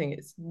restricting,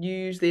 it's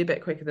usually a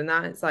bit quicker than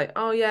that. It's like,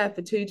 oh yeah,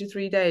 for 2 to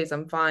 3 days,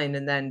 I'm fine.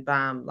 And then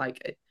bam,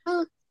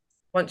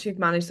 once you've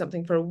managed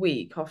something for a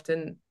week,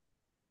 often,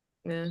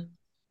 yeah.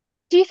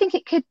 Do you think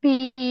it could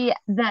be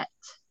that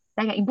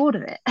they're getting bored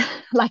of it?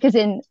 Like, as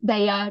in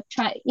they are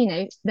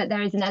that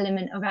there is an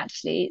element of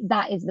actually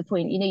that is the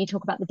point. You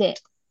talk about the dip.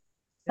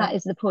 Yeah. That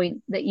is the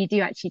point that you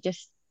do actually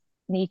just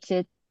need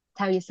to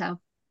tell yourself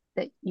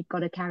that you've got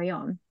to carry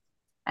on.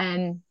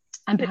 And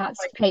perhaps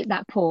take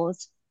that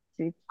pause.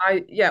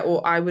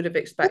 Or I would have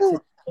expected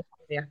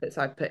the efforts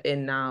I've put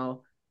in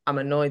now. I'm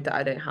annoyed that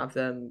I don't have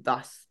them.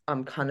 Thus,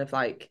 I'm kind of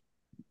like,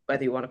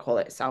 whether you want to call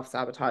it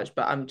self-sabotage,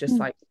 but I'm just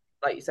like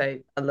you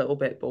say, a little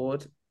bit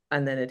bored,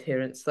 and then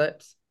adherence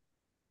slips.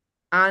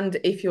 And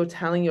if you're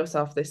telling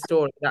yourself this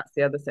story, that's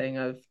the other thing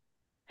of,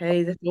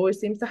 hey, this always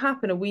seems to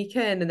happen a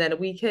weekend, and then a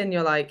weekend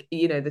you're like,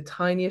 the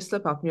tiniest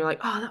slip up, and you're like,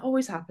 oh, that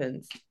always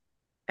happens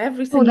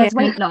every Or single. there's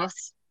weight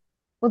loss.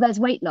 Well, there's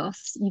weight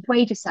loss. You've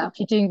weighed yourself,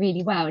 you're doing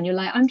really well, and you're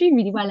like, I'm doing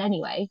really well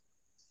anyway.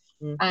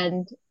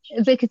 And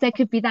because there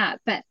could be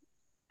that, but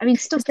I mean,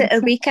 Is it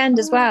a weekend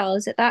as well?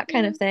 Is it that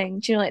kind of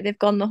thing? Do you know, like they've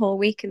gone the whole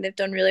week and they've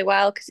done really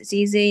well because it's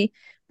easy,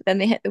 but then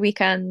they hit the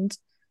weekend,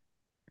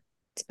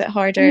 it's a bit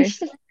harder.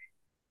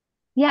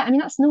 Yeah, I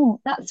mean that's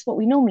normal. That's what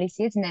we normally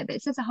see, isn't it? But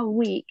it says a whole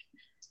week,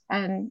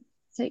 so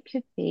it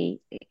could be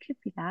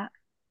that.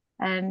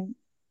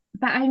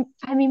 But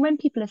I mean, when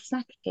people are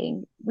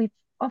snacking, we've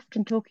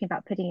often talking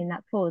about putting in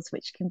that pause,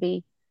 which can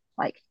be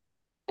like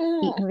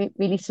eating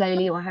really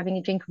slowly or having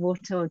a drink of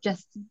water or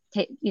just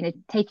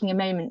taking a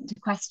moment to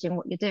question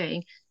what you're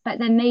doing. But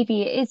then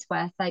maybe it is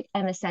worth, like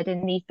Emma said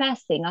in the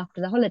first thing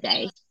after the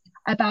holiday,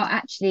 about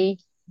actually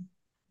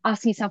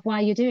asking yourself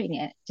why you're doing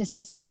it,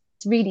 just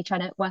really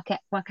trying to work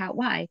out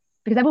why,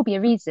 because there will be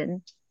a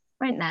reason,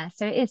 won't there?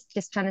 So it is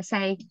just trying to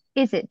say,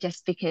 is it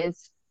just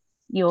because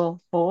you're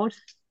bored?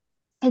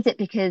 Is it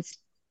because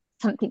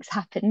something's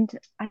happened?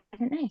 I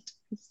don't know.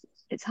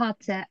 It's hard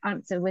to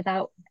answer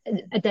without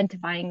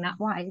identifying that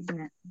why, isn't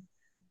it?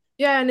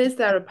 Yeah, and is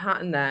there a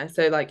pattern there?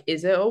 So, like,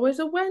 is it always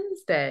a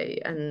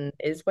Wednesday? And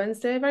is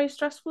Wednesday a very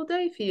stressful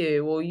day for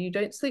you? Or you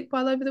don't sleep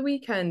well over the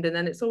weekend, and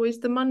then it's always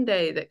the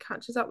Monday that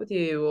catches up with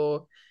you?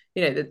 Or,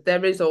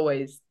 there is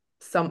always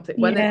something.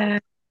 When Yeah.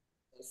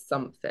 there's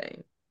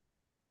something.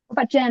 What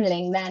about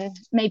journaling then?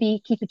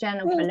 Maybe keep a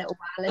journal for a little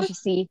while and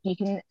just see if you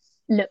can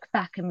look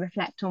back and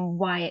reflect on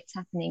why it's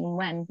happening and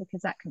when,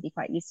 because that can be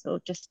quite useful.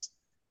 Just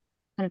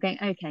kind of going,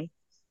 okay,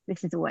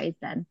 this is always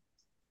then.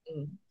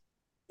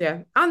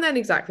 Yeah. And then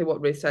exactly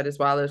what Ruth said as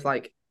well is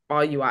like,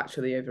 are you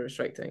actually over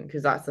restricting?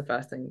 Because that's the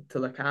first thing to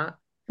look at.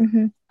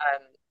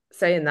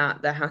 Saying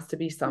that, there has to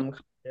be some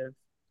kind of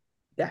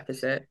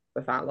deficit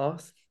for fat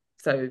loss.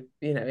 So,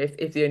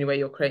 if the only way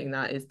you're creating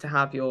that is to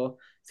have your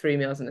 3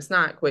 meals and a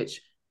snack,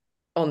 which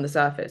on the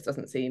surface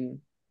doesn't seem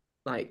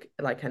like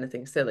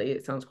anything silly,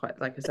 it sounds quite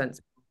like a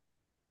sensible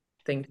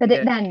thing to be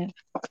doing. Then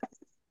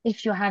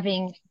if you're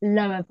having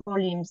lower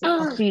volumes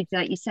of food,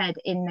 like you said,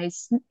 in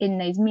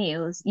those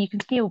meals, you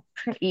can feel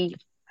pretty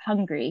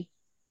hungry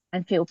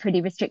and feel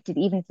pretty restricted,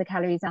 even if the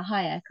calories are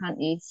higher, can't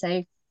you?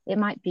 So it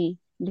might be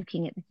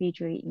looking at the food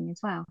you're eating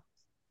as well.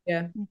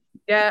 Yeah.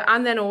 Yeah.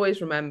 And then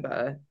always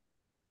remember,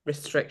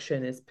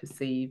 restriction is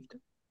perceived.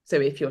 So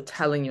if you're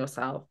telling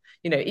yourself,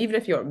 even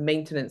if you're at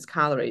maintenance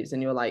calories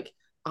and you're like,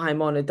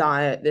 I'm on a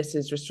diet, this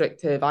is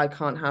restrictive, I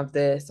can't have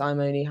this,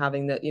 I'm only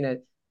having that,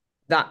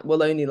 that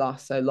will only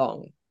last so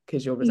long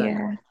because you're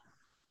resentful.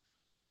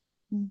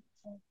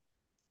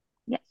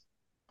 Yeah.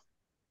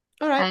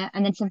 All right.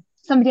 And then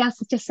somebody else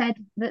has just said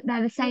that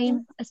they're the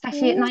same,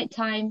 especially at night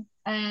time.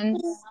 And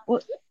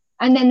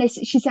then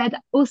she said,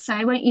 also,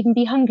 I won't even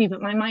be hungry,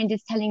 but my mind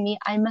is telling me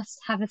I must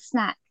have a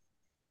snack,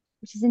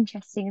 which is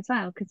interesting as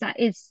well, because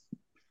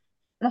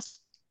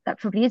that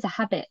probably is a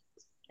habit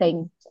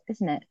thing,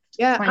 isn't it?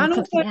 Yeah. Find And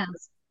something also,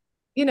 else.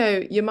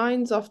 your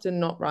mind's often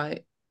not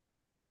right.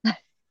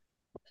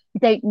 You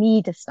don't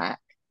need a snack.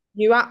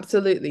 You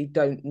absolutely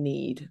don't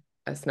need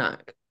a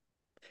snack.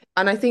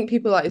 And I think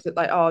people is it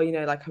like, oh,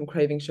 like I'm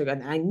craving sugar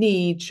and I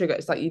need sugar.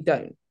 It's like you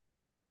don't.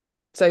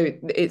 So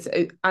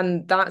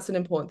and that's an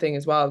important thing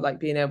as well, like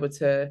being able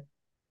to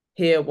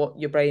hear what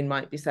your brain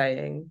might be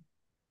saying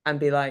and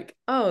be like,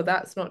 oh,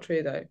 that's not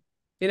true though.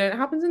 You know, it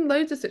happens in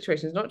loads of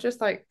situations, not just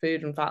like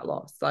food and fat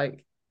loss,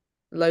 like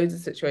loads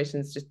of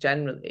situations just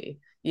generally.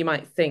 You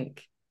might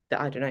think that,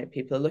 I don't know,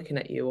 people are looking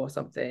at you or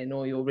something,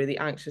 or you're really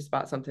anxious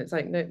about something. It's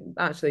like, no,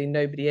 actually,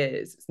 nobody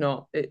is. It's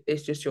not,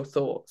 it's just your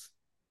thoughts.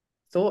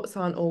 Thoughts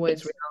aren't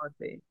always It's,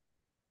 reality.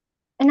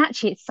 and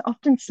actually, it's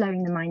often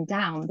slowing the mind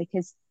down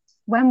because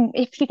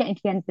if you're getting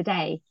to the end of the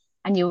day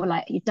and you're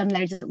like, you've done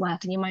loads of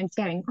work and your mind's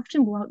going,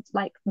 often we'll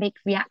like make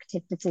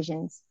reactive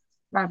decisions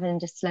rather than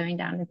just slowing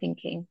down and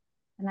thinking.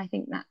 And I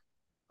think that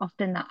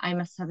often that I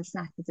must have a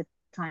snack is a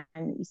time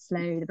that you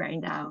slow the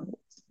brain down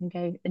and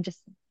go and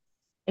just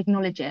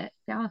acknowledge it.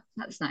 Yeah, oh,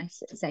 that's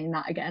nice saying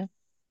that again.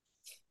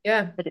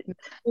 Yeah. But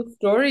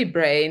Story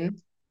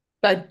brain.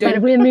 But but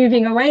don't we're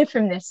moving away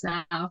from this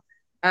now.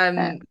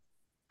 um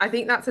I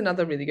think that's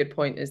another really good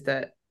point, is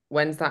that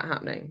when's that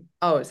happening?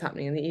 Oh, it's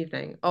happening in the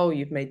evening. Oh,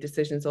 you've made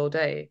decisions all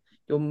day.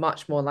 You're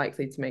much more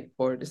likely to make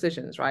poorer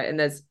decisions, right? And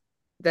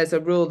there's a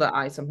rule that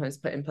I sometimes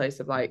put in place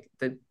of like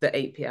the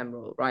 8 p.m.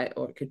 rule, right?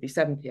 Or it could be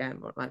 7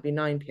 p.m. or it might be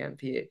 9 p.m.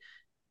 for you.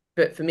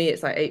 But for me,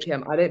 it's like 8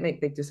 p.m. I don't make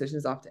big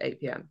decisions after 8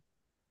 p.m.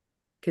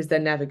 because they're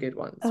never good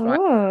ones, right?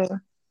 Oh,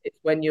 It's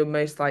when you're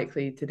most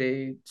likely to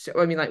do,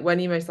 I mean, like when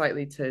you're most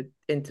likely to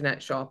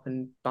internet shop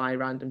and buy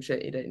random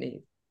shit you don't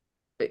need.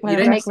 But you when I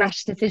I'm don't make asleep.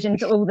 rash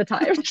decisions all the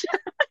time.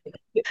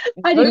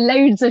 I do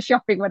loads of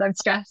shopping when I'm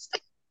stressed.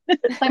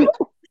 It's like,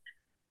 oh,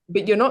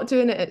 but you're not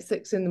doing it at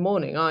 6 in the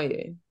morning, are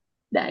you?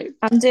 no.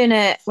 I'm doing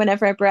it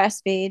whenever I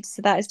breastfeed,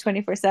 so that is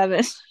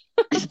 24/7.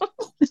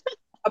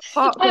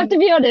 Apart I have from to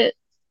be honest.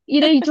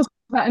 You talk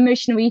about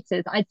emotional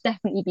eaters. I'd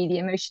definitely be the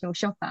emotional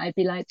shopper. I'd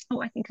be like,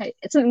 oh, I think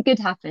something good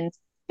happens,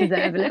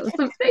 deserve a little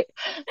something.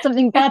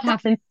 Something bad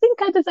happens, think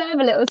I deserve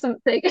a little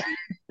something.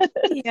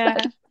 Yeah.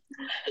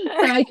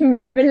 So I can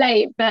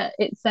relate, but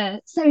it's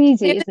so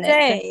easy, The other isn't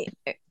it?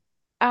 day,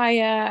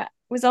 I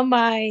was on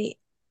my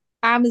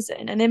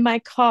Amazon, and in my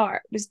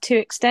cart was two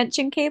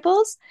extension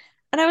cables,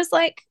 and I was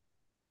like,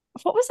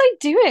 what was I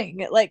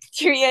doing at like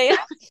 3 a.m.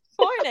 in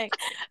the morning?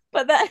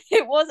 But then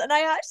it was, and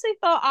I actually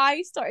thought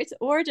I started to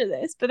order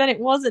this, but then it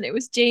wasn't. It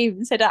was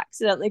James had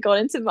accidentally gone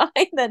into mine,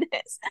 then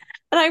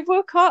and I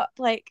woke up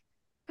like,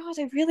 God,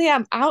 I really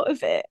am out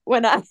of it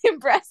when I'm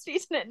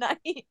breastfeeding at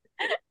night.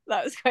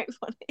 That was quite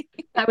funny.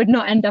 That would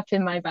not end up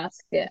in my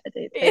basket, I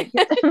don't think.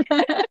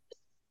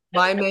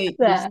 my mate used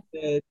There.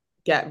 to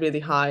get really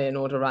high and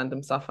order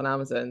random stuff on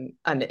Amazon,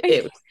 and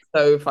it was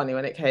so funny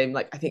when it came.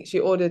 Like I think she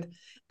ordered,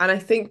 and I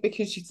think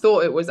because she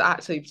thought it was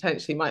actually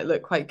potentially might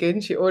look quite good,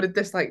 and she ordered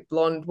this like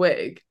blonde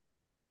wig,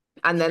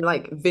 and then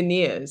like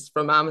veneers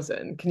from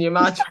Amazon. Can you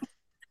imagine?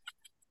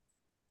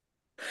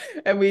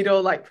 And we'd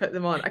all like put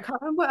them on. I can't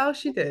remember what else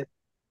she did.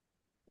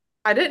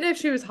 I don't know if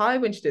she was high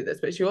when she did this,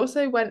 but she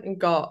also went and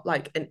got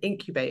like an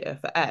incubator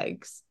for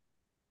eggs,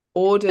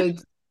 ordered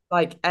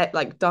like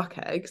duck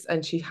eggs,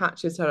 and she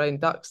hatches her own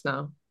ducks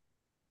now.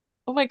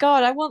 Oh my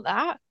God, I want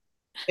that.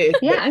 It,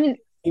 Yeah, but I mean,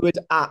 you would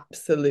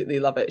absolutely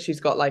love it. She's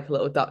got like a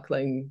little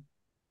duckling.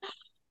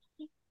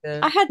 Yeah.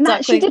 I had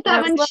Matt, she ducklings did when I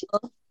that was when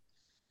little.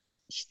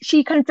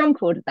 she kind of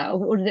drunk ordered that,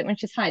 or ordered it when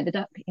she's high, the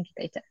duck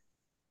incubator.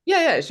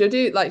 Yeah. She'll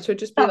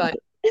just be That like,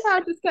 yeah,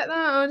 I'll just get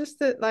that. I'll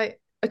just like,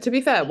 to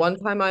be fair, one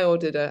time I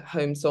ordered a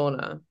home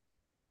sauna,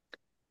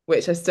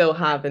 which I still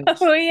have. And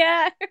Oh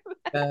yeah.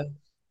 uh,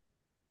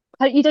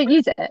 you don't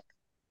use it.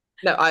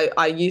 no,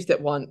 I used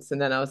it once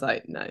and then I was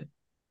like, no,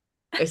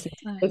 it's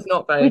Oh, it's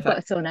not very we've got a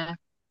effective. sauna.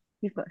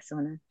 We've got a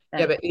sauna.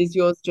 Yeah, But but is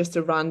yours just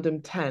a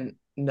random tent?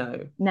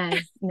 No. no,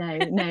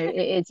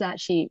 it is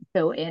actually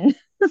built in.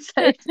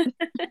 So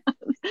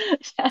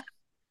yeah,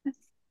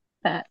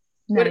 but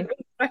no. Would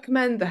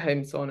recommend the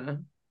home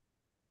sauna.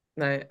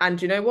 No.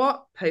 And you know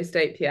what? Post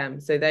 8 p.m.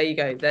 So there you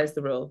go. There's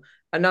the rule.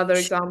 Another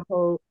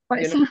example,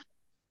 Right, you're not so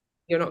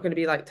you're not going to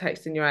be like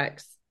texting your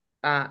ex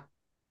at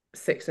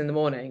 6 in the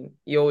morning.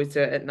 You always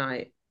do it at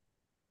night.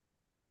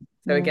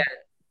 So mm, again,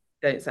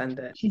 don't send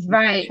it. she's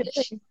right.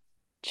 True.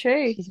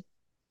 True. She's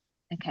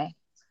okay.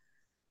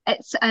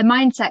 It's a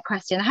mindset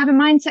question. I have a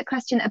mindset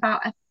question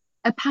about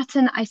a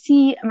pattern I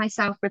see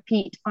myself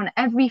repeat on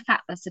every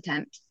fat loss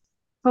attempt.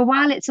 For a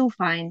while, it's all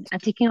fine. I'm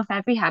ticking off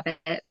every habit,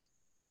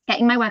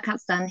 getting my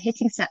workouts done,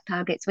 hitting set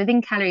targets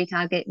within calorie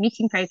target,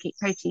 meeting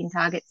protein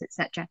targets,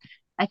 etc.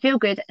 I feel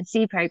good and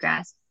see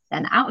progress.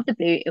 Then out of the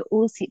blue, it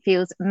all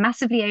feels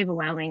massively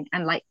overwhelming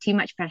and like too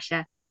much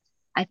pressure.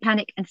 I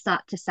panic and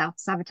start to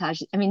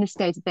self-sabotage. I mean, this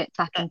goes a bit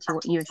back into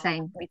what you were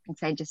saying, we've been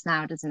saying just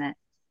now, doesn't it?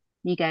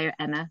 You go,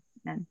 Emma.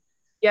 Then.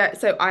 Yeah,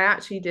 so I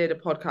actually did a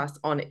podcast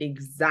on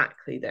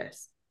exactly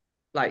this.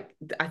 Like,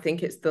 I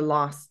think it's the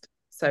last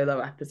solo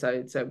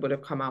episode, so it would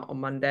have come out on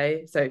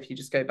Monday. So if you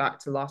just go back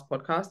to last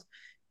podcast,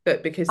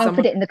 but because I'll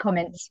someone put it in the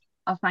comments.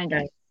 I'll find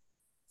it.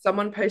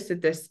 someone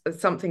posted this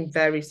something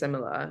very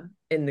similar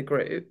in the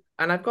group,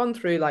 and I've gone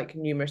through like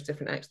numerous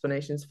different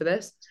explanations for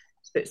this,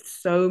 but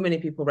so many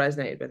people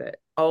resonated with it.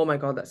 Oh my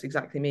God, that's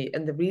exactly me.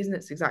 And the reason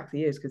it's exactly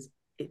you is because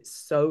it's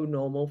so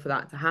normal for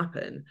that to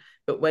happen.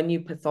 But when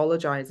you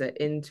pathologize it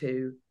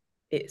into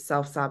it's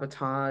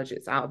self-sabotage,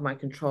 it's out of my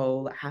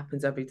control, it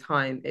happens every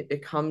time, it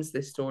becomes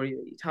this story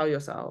that you tell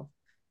yourself.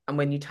 And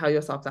when you tell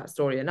yourself that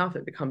story enough,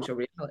 it becomes your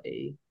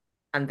reality.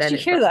 And Did then you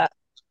it's hear like,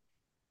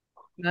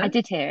 that? I no?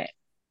 did hear it.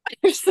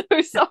 I'm so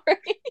sorry.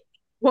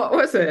 What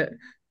was it?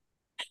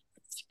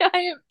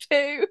 Giant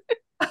poo.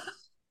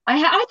 I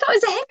thought it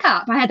was a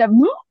hiccup. I had a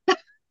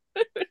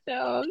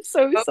No, I'm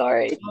so Oh,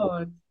 sorry.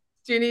 God.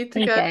 Do you need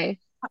to go? okay.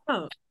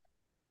 Oh,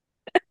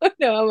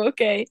 No, I'm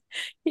okay.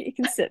 You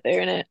can sit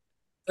there in it.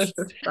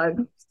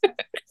 fine.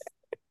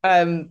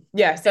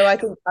 Yeah, so I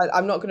think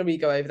I'm not going to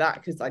re-go over that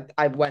because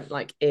I went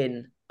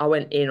I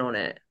went in on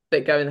it,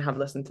 but go and have a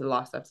listen to the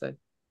last episode.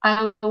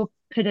 I'll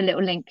put a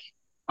little link.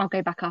 I'll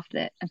go back after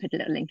it and put a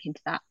little link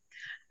into that.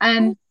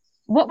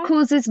 What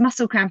causes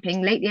muscle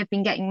cramping? Lately, I've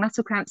been getting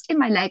muscle cramps in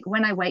my leg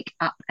when I wake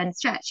up and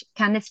stretch.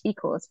 Can this be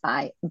caused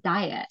by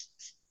diet?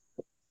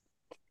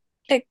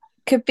 It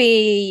could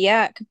be,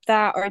 yeah, it could be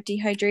that or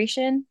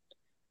dehydration,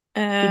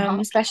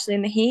 especially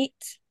in the heat.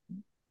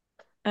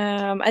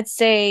 I'd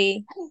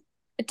say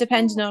it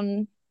depending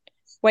on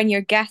when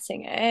you're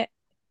getting it.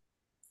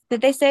 Did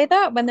they say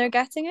that when they're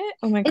getting it?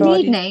 Oh my In the God.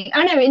 evening.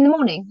 Oh no, in the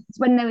morning. It's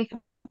when they wake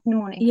up in the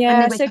morning. When they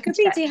Yeah, so wake it up could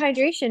and be stretch.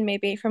 dehydration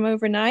maybe from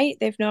overnight.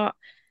 They've not,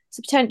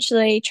 so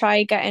potentially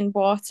try getting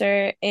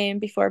water in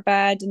before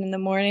bed and in the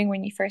morning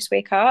when you first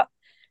wake up,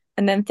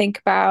 and then think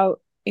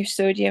about your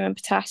sodium and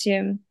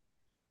potassium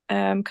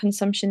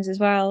consumptions as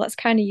well. That's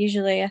kind of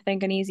usually, I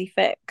think, an easy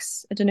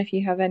fix. I don't know if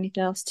you have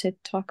anything else to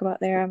talk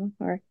about there, Emma,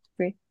 or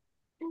Brie.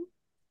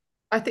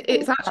 I think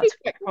it's actually That's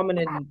quite common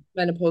in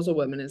menopausal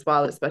women as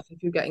well, especially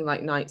if you're getting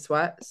like night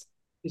sweats,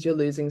 because you're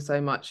losing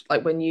so much.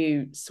 Like when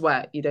you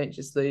sweat, you don't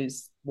just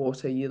lose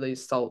water, you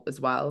lose salt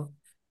as well.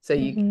 So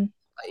Mhm.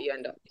 you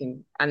end up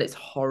and it's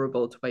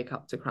horrible to wake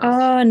up to cramps.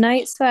 Oh,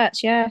 night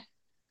sweats, yeah.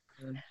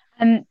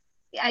 um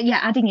yeah,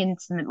 adding in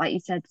some, like you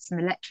said, some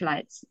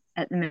electrolytes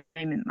at the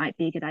moment might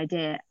be a good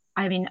idea.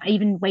 I mean,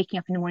 even waking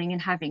up in the morning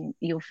and having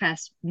your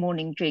first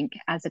morning drink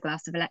as a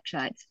glass of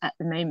electrolytes at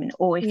the moment,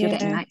 or if you're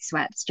getting Yeah. night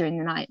sweats during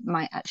the night,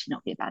 might actually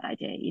not be a bad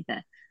idea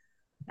either.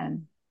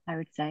 I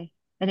would say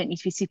they don't need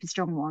to be super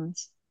strong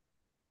ones.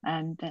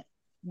 But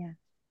yeah.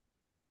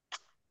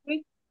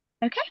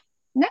 Okay.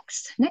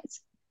 Next.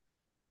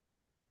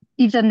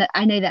 You've done that.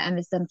 I know that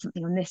Emma's done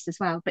something on this as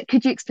well, but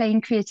could you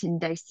explain creatine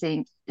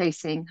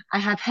dosing? I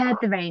have heard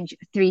the range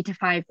 3 to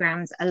 5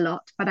 grams a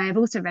lot, but I have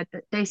also read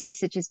that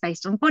dosage is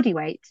based on body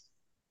weight,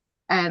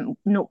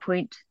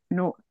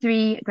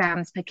 0.03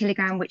 grams per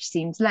kilogram, which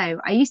seems low.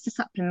 I used to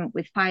supplement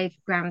with 5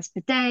 grams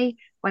per day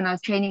when I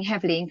was training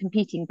heavily and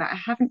competing, but I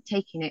haven't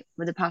taken it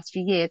for the past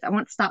few years. I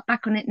want to start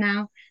back on it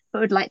now,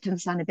 but would like to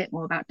understand a bit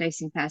more about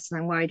dosing first, and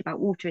I'm worried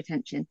about water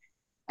retention.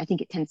 I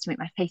think it tends to make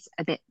my face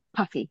a bit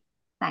puffy.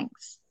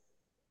 Thanks.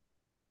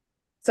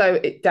 So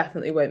it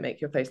definitely won't make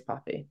your face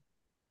puffy.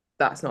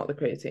 That's not the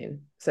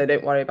creatine. So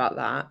don't worry about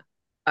that.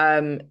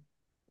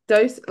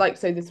 Dose, like,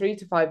 so the 3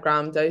 to 5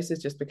 gram dose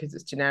is just because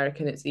it's generic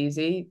and it's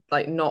easy.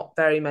 Like, not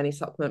very many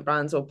supplement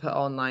brands will put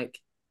on like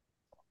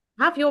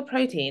have your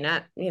protein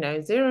at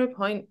 0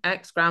 point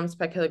x grams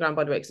per kilogram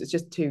body weight. It's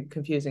just too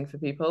confusing for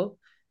people.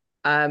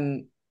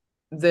 The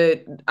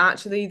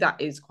actually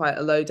that is quite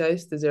a low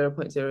dose, the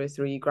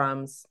 0.03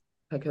 grams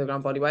per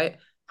kilogram body weight.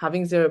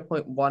 Having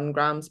 0.1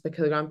 grams per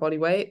kilogram body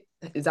weight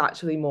is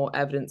actually more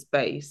evidence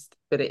based,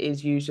 but it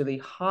is usually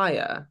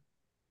higher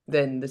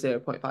than the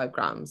 0.5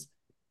 grams.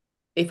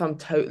 If I'm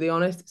totally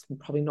honest, it's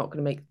probably not going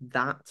to make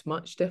that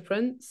much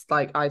difference.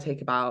 Like I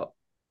take about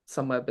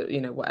somewhere, but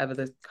whatever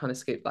the kind of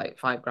scoop, like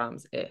 5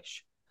 grams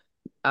ish.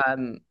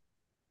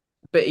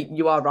 But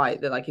you are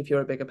right that like if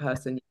you're a bigger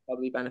person, you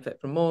probably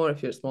benefit from more.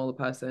 If you're a smaller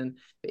person,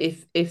 but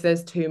if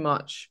there's too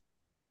much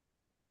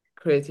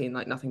creatine,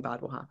 like nothing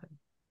bad will happen.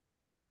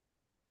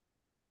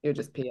 You'll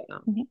just pee it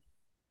out. Mm-hmm.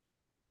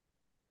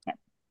 Yep.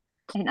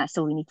 I think that's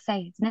all we need to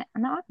say, isn't it?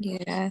 On that one?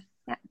 Yeah.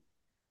 Yeah.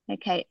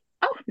 Okay.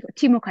 Oh, we've got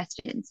 2 more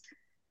questions.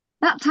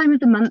 That time of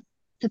the month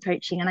is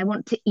approaching and I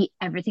want to eat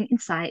everything in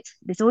sight.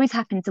 This always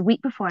happens a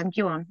week before I'm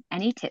due on.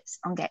 Any tips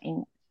on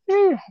getting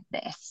through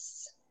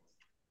this?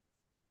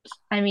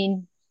 I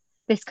mean,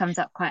 this comes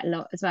up quite a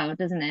lot as well,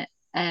 doesn't it?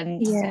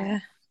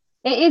 Yeah.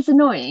 It is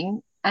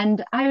annoying,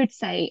 and I would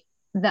say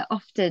that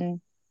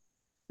often,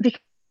 because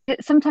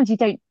sometimes you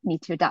don't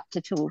need to adapt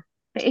at all.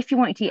 But if you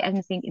want to eat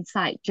anything in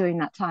sight during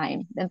that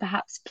time, then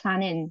perhaps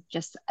plan in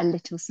just a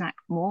little snack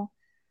more,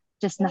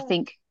 just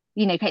nothing,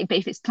 okay. But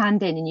if it's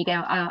planned in and you go,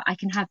 oh, I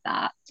can have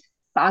that,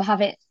 but I'll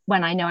have it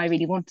when I know I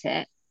really want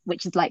it,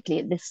 which is likely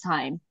at this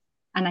time,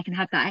 and I can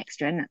have that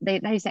extra, and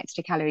those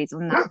extra calories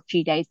on that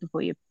few days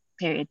before your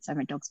period. So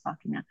my dog's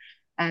barking now.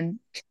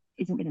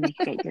 Isn't going to make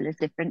a great deal of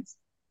difference.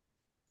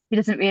 He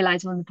doesn't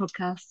realise we're on the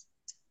podcast.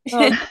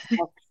 Oh,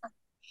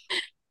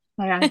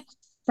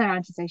 So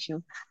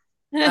antisocial.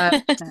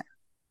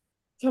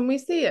 can we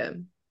see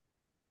him?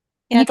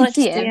 Yeah, You I'd can like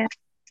to see see him. it.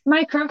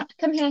 Mycroft,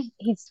 come here.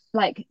 He's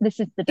like,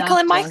 this is the You call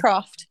him daft one.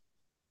 Mycroft?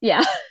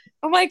 Yeah.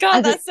 Oh my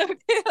God, As that's so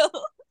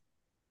cool.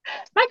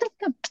 Mycroft,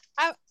 come.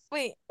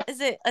 Wait, Is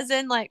it as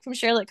in like from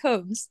Sherlock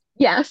Holmes?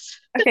 Yes.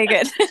 Okay,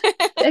 good.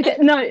 Okay,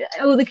 no,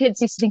 all the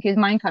kids used to think it was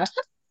Minecraft.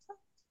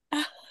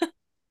 Hang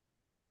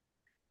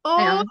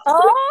Oh, on.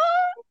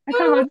 Oh,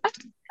 Come on.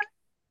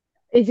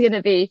 He's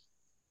gonna be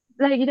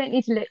no, you don't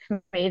need to look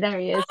for me. There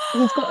he is.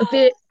 He's got a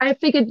bit. I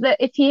figured that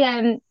if he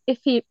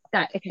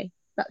that okay,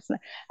 that's not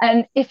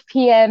if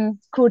he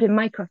called him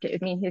Mycroft, it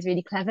would mean he was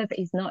really clever, but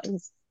he's not.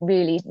 He's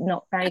really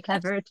not very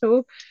clever at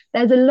all.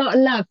 There's a lot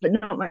of love, but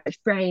not much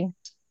brain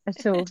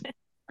at all.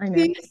 I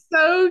know. he's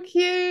so he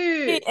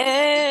cute.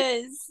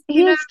 is. You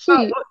He know is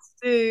about cute. what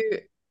to do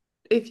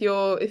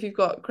if you've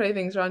got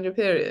cravings around your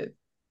period.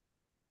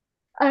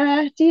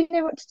 Do you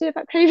know what to do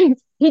about cravings?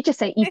 He'd just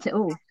say, eat it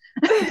all.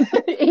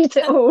 Eat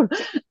it all.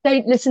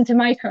 Don't listen to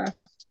Mycroft.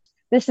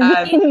 This is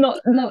Um,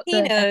 not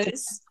He the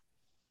knows.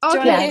 Do you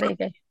want to yeah, okay, hear? there you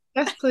go.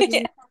 yes,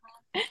 please.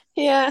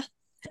 Yeah.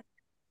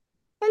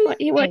 Hello.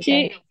 There you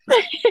go.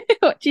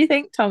 What do you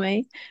think,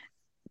 Tommy?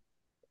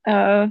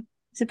 Oh,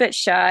 it's a bit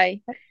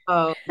shy.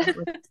 Oh, No,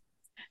 I'm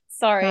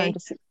Sorry.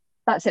 just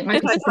that's it. it's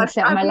Mycroft's like just gonna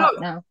sit on my lap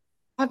now.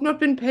 I've not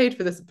been paid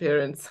for this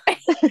appearance.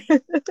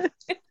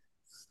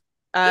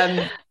 Um,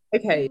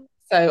 okay,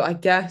 so I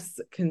guess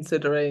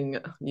considering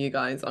you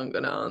guys aren't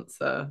gonna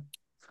answer,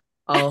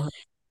 I'll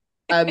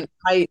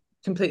I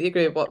completely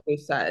agree with what we've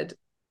said.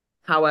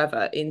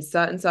 However, in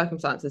certain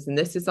circumstances, and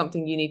this is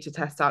something you need to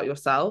test out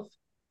yourself,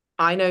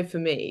 I know for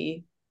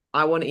me,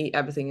 I want to eat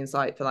everything in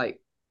sight for like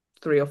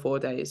 3 or 4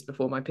 days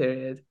before my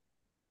period.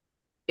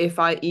 If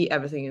I eat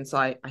everything in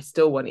sight, I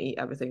still want to eat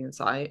everything in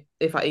sight.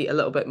 If I eat a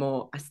little bit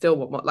more, I still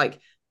want more. Like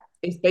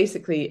it's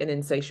basically an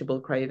insatiable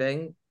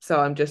craving. So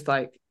I'm just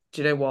like,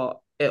 do you know what?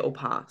 It'll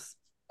pass.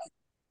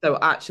 So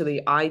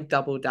actually, I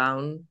double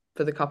down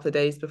for the couple of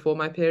days before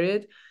my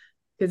period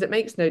because it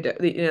makes no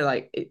difference. You know,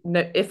 like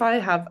no, if I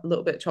have a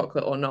little bit of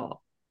chocolate or not,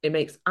 it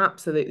makes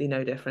absolutely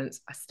no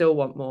difference. I still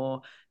want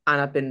more, and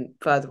I've been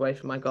further away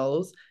from my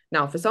goals.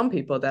 Now, for some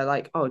people, they're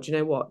like, oh, do you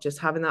know what? Just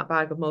having that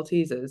bag of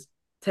Maltesers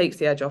takes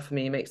the edge off for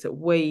me, makes it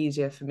way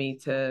easier for me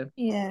to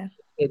Yeah.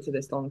 get to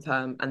this long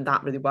term, and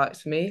that really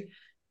works for me.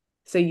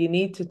 So you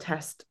need to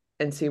test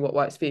and see what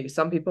works for you.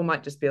 Some people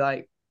might just be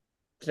like,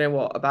 do you know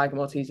what? A bag of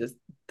Maltesers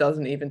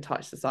doesn't even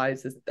touch the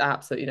sides. There's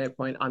absolutely no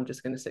point. I'm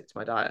just going to stick to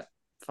my diet.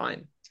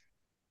 Fine.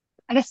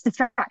 I guess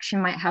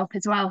distraction might help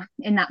as well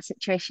in that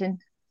situation,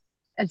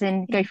 as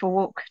in go for a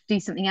walk, do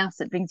something else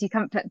that brings you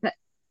comfort. But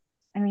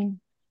I mean,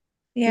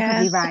 you're Yeah.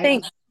 probably I right.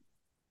 think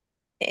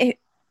it,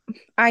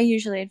 I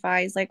usually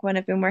advise, like when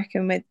I've been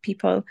working with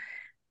people,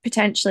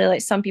 potentially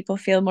like some people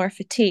feel more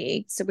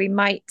fatigued, so we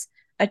might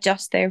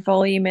adjust their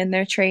volume in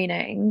their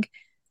training,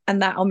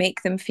 and that'll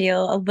make them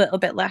feel a little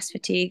bit less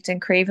fatigued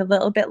and crave a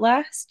little bit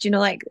less. Do you know,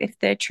 like if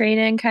their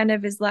training kind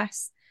of is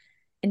less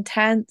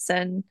intense,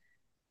 and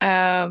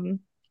um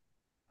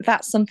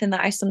that's something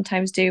that I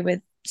sometimes do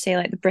with, say,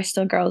 like the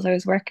Bristol girls I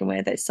was working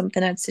with. It's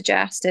something I'd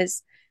suggest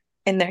is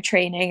in their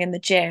training in the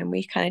gym,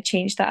 we kind of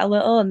change that a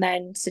little and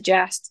then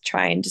suggest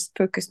try and just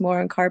focus more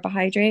on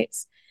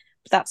carbohydrates.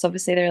 But that's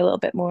obviously they're a little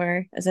bit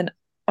more as an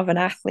of an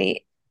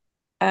athlete.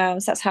 So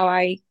that's how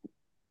I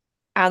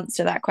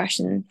answer that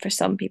question for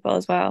some people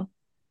as well.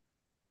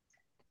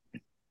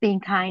 Being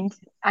kind.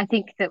 I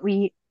think that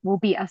we will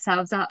beat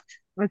ourselves up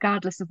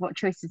regardless of what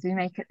choices we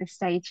make at this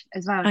stage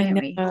as well, I don't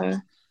we?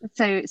 know.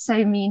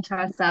 So mean to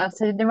ourselves.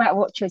 So no matter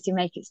what choice you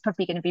make, it's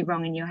probably going to be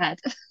wrong in your head.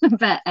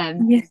 But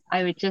Yeah.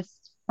 I would just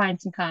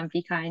find some calm,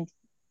 be kind.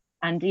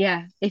 And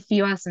yeah, if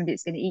you are somebody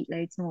that's going to eat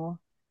loads more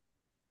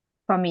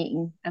from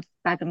eating a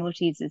bag of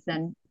Maltesers,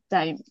 then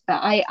don't.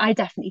 But I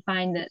definitely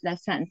find that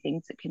there's certain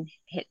things that can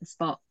hit the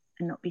spot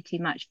and not be too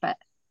much. But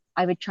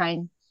I would try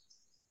and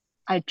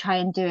I'd try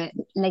and do it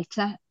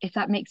later, if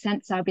that makes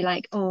sense. So I'd be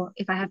like, oh,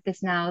 if I have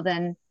this now,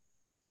 then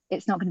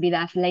it's not going to be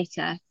there for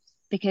later.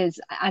 Because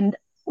and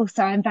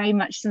also I'm very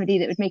much somebody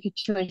that would make a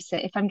choice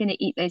that if I'm going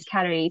to eat those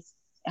calories,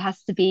 it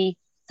has to be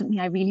something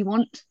I really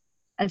want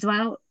as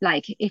well.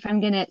 Like if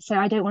I'm gonna, so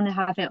I don't want to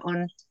have it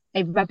on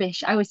a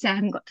rubbish. I always say I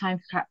haven't got time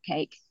for crap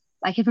cake.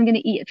 Like if I'm going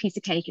to eat a piece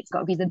of cake, it's got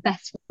to be the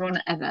best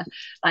one ever.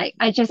 Like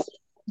I just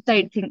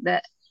don't think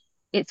that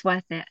it's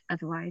worth it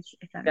otherwise,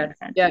 if that Yeah. makes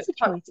sense. Yeah. It's a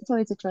choice. It's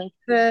always a choice.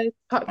 The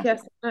puck Yeah,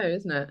 yes no,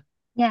 isn't it?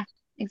 yeah, Yeah.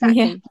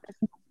 exactly.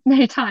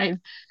 No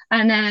time.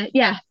 And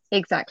yeah,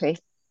 exactly.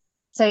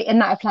 So, and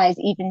that applies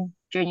even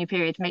during your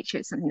period. Make sure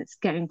it's something that's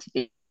going to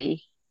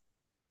be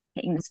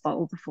hitting the spot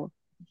all before.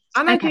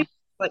 And I do Okay.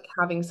 like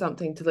having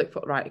something to look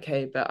for. Right,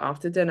 okay, but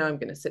after dinner, I'm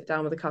going to sit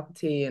down with a cup of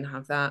tea and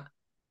have that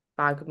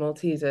bag of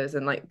Maltesers,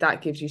 and like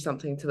that gives you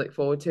something to look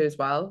forward to as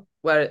well.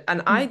 Where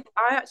and Mm.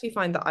 I actually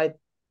find that I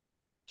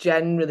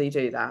generally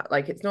do that.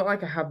 Like it's not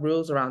like I have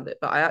rules around it,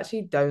 but I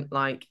actually don't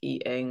like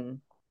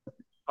eating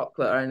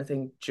chocolate or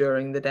anything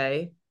during the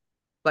day.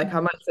 Like I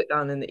Mm. might sit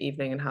down in the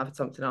evening and have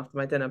something after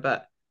my dinner,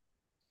 but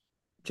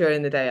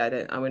during the day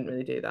I wouldn't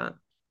really do that.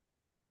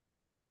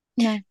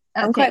 No, I'm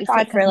that's it. quite It's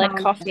bad like a for like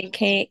mild, coffee and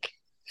cake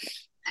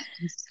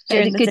but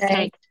a during the good day.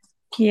 cake.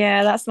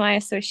 Yeah, that's my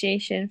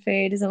association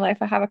food. Isn't like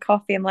if I have a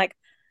coffee, I'm like,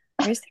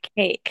 where's the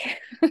cake?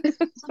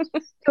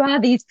 Who are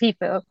these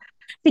people?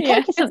 The Yeah.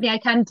 cake is something I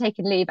can take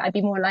and leave. I'd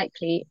be more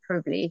likely,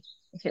 probably,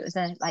 if it was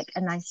a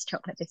nice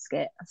chocolate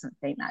biscuit or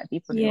something, that would be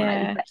probably more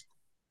likely. Yeah. But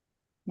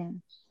yeah,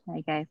 there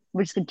you go.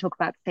 We're just going to talk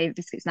about favorite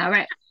biscuits now.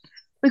 Right.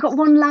 We've got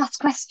one last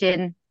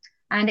question,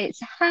 and it's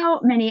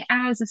how many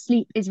hours of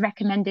sleep is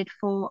recommended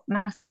for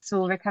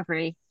muscle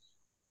recovery?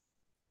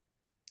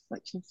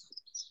 Which is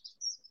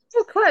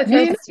Oh, Claire, an do you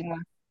interesting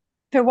one.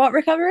 For what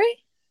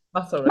recovery?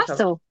 muscle recovery?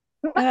 Muscle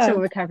Oh,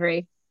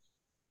 recovery.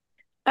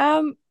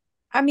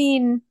 I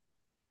mean,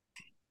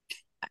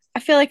 I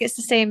feel like it's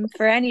the same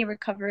for any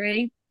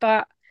recovery,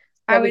 but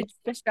I What would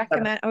would just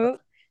recommend.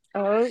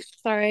 Oh,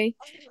 sorry.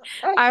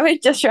 I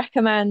would just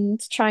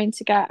recommend trying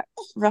to get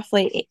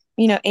roughly,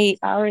 8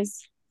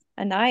 hours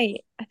a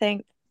night. I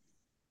think.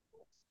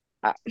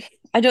 I,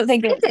 I don't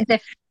think Is it's. it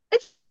different?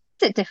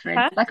 Is it different?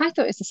 Huh? Like I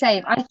thought it was the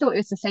same. I thought it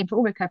was the same for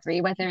all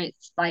recovery, whether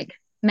it's like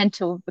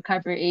mental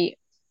recovery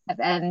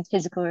and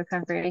physical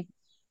recovery.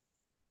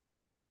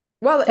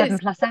 well, Seven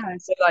it's plus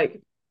hours.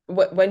 like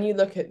when you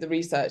look at the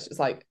research, it's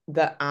like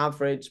the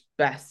average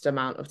best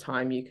amount of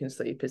time you can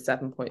sleep is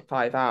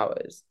 7.5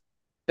 hours.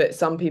 But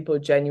some people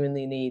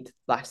genuinely need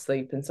less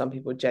sleep and some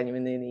people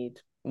genuinely need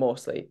more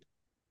sleep.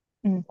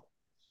 Mm.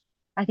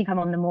 I think I'm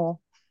on the more.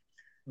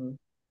 Mm.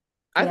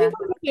 I think Yeah.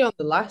 I'm really on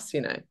the less,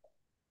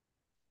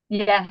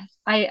 Yeah.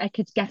 I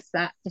could guess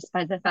that just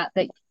by the fact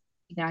that,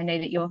 I know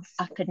that you're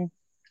up and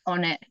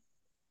on it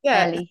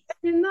Yeah, early.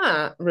 in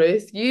that,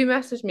 Ruth, you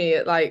messaged me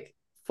at like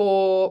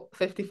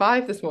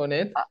 4:55 this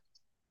morning.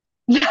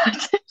 Yeah.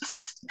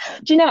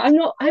 Do you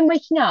know, I'm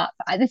waking up.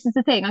 This is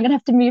the thing. I'm gonna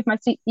have to move my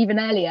sleep even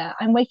earlier.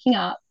 I'm waking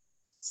up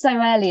so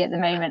early at the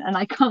moment and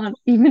I can't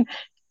even,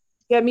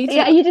 Yeah, me too.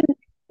 yeah, you didn't,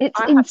 it's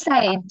I had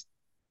insane.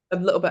 a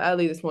little bit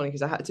early this morning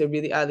because I had to do a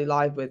really early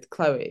live with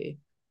Chloe.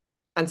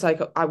 And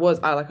so I was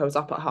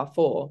up at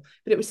 4:30,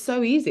 but it was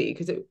so easy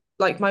because it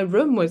like my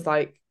room was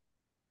like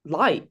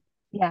light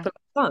Yeah. from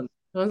the sun.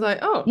 And I was like,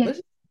 oh, Yeah.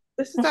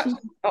 this is actually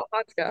not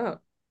bad to get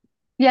up.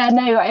 Yeah,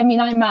 no, I mean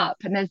I'm up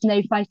and there's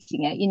no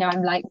fighting it.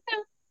 I'm like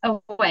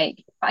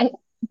awake.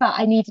 But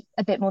I need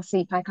a bit more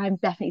sleep. Like I'm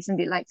definitely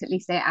somebody that likes at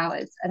least 8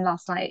 hours. And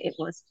last night it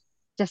was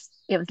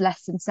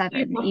less than You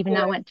seven, must even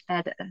though I went to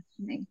bed at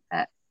something.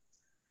 But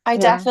I yeah.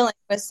 definitely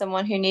was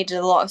someone who needed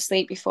a lot of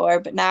sleep before,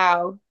 but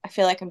now I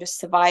feel like I'm just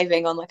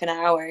surviving on like an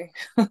hour.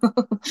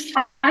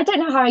 I don't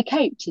know how I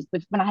coped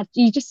with when I had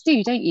you just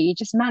do, don't you? You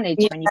just manage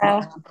when you've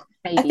Yeah. got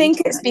I think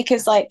babies. it's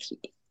because like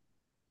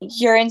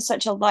you're in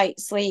such a light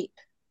sleep.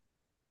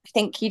 I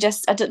think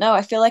I don't know,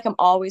 I feel like I'm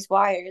always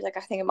wired. Like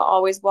I think I'm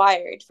always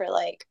wired for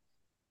like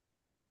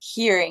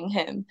hearing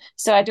him.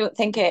 So I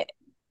think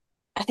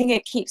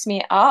it keeps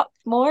me up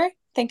more. I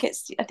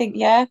think,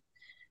 yeah.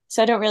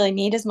 So I don't really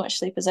need as much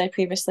sleep as I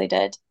previously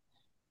did.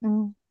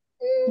 Mm,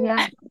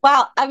 yeah.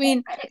 Well, I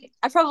mean,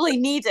 I probably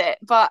need it,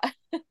 but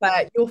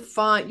But you're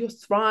fine. You're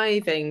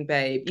thriving,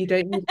 babe. You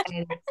don't need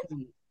any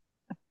sleep.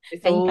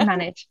 It's Yeah, you all can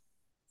manage.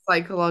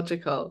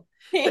 psychological.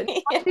 But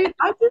yeah,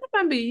 I do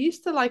remember you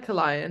used to like a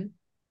lion.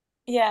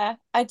 yeah,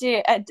 I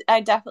do.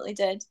 I definitely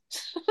did.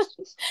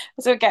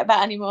 I don't get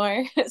that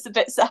anymore. It's a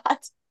bit sad.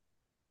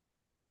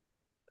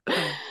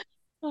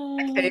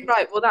 Okay,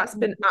 right. Well, that's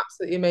been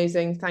absolutely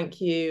amazing.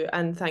 Thank you.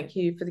 And thank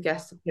you for the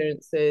guest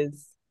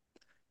appearances.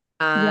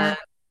 And Yeah.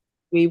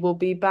 we will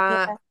be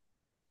back.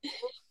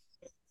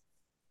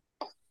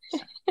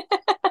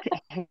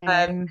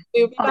 Yeah.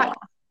 We'll be back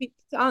Oh,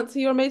 to answer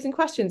your amazing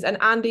questions. And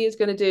Andy is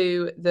going to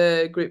do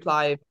the group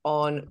live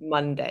on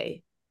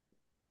Monday.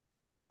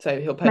 So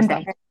he'll post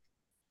that. Monday.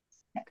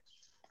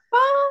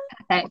 Bye.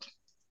 Perfect.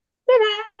 Bye-bye.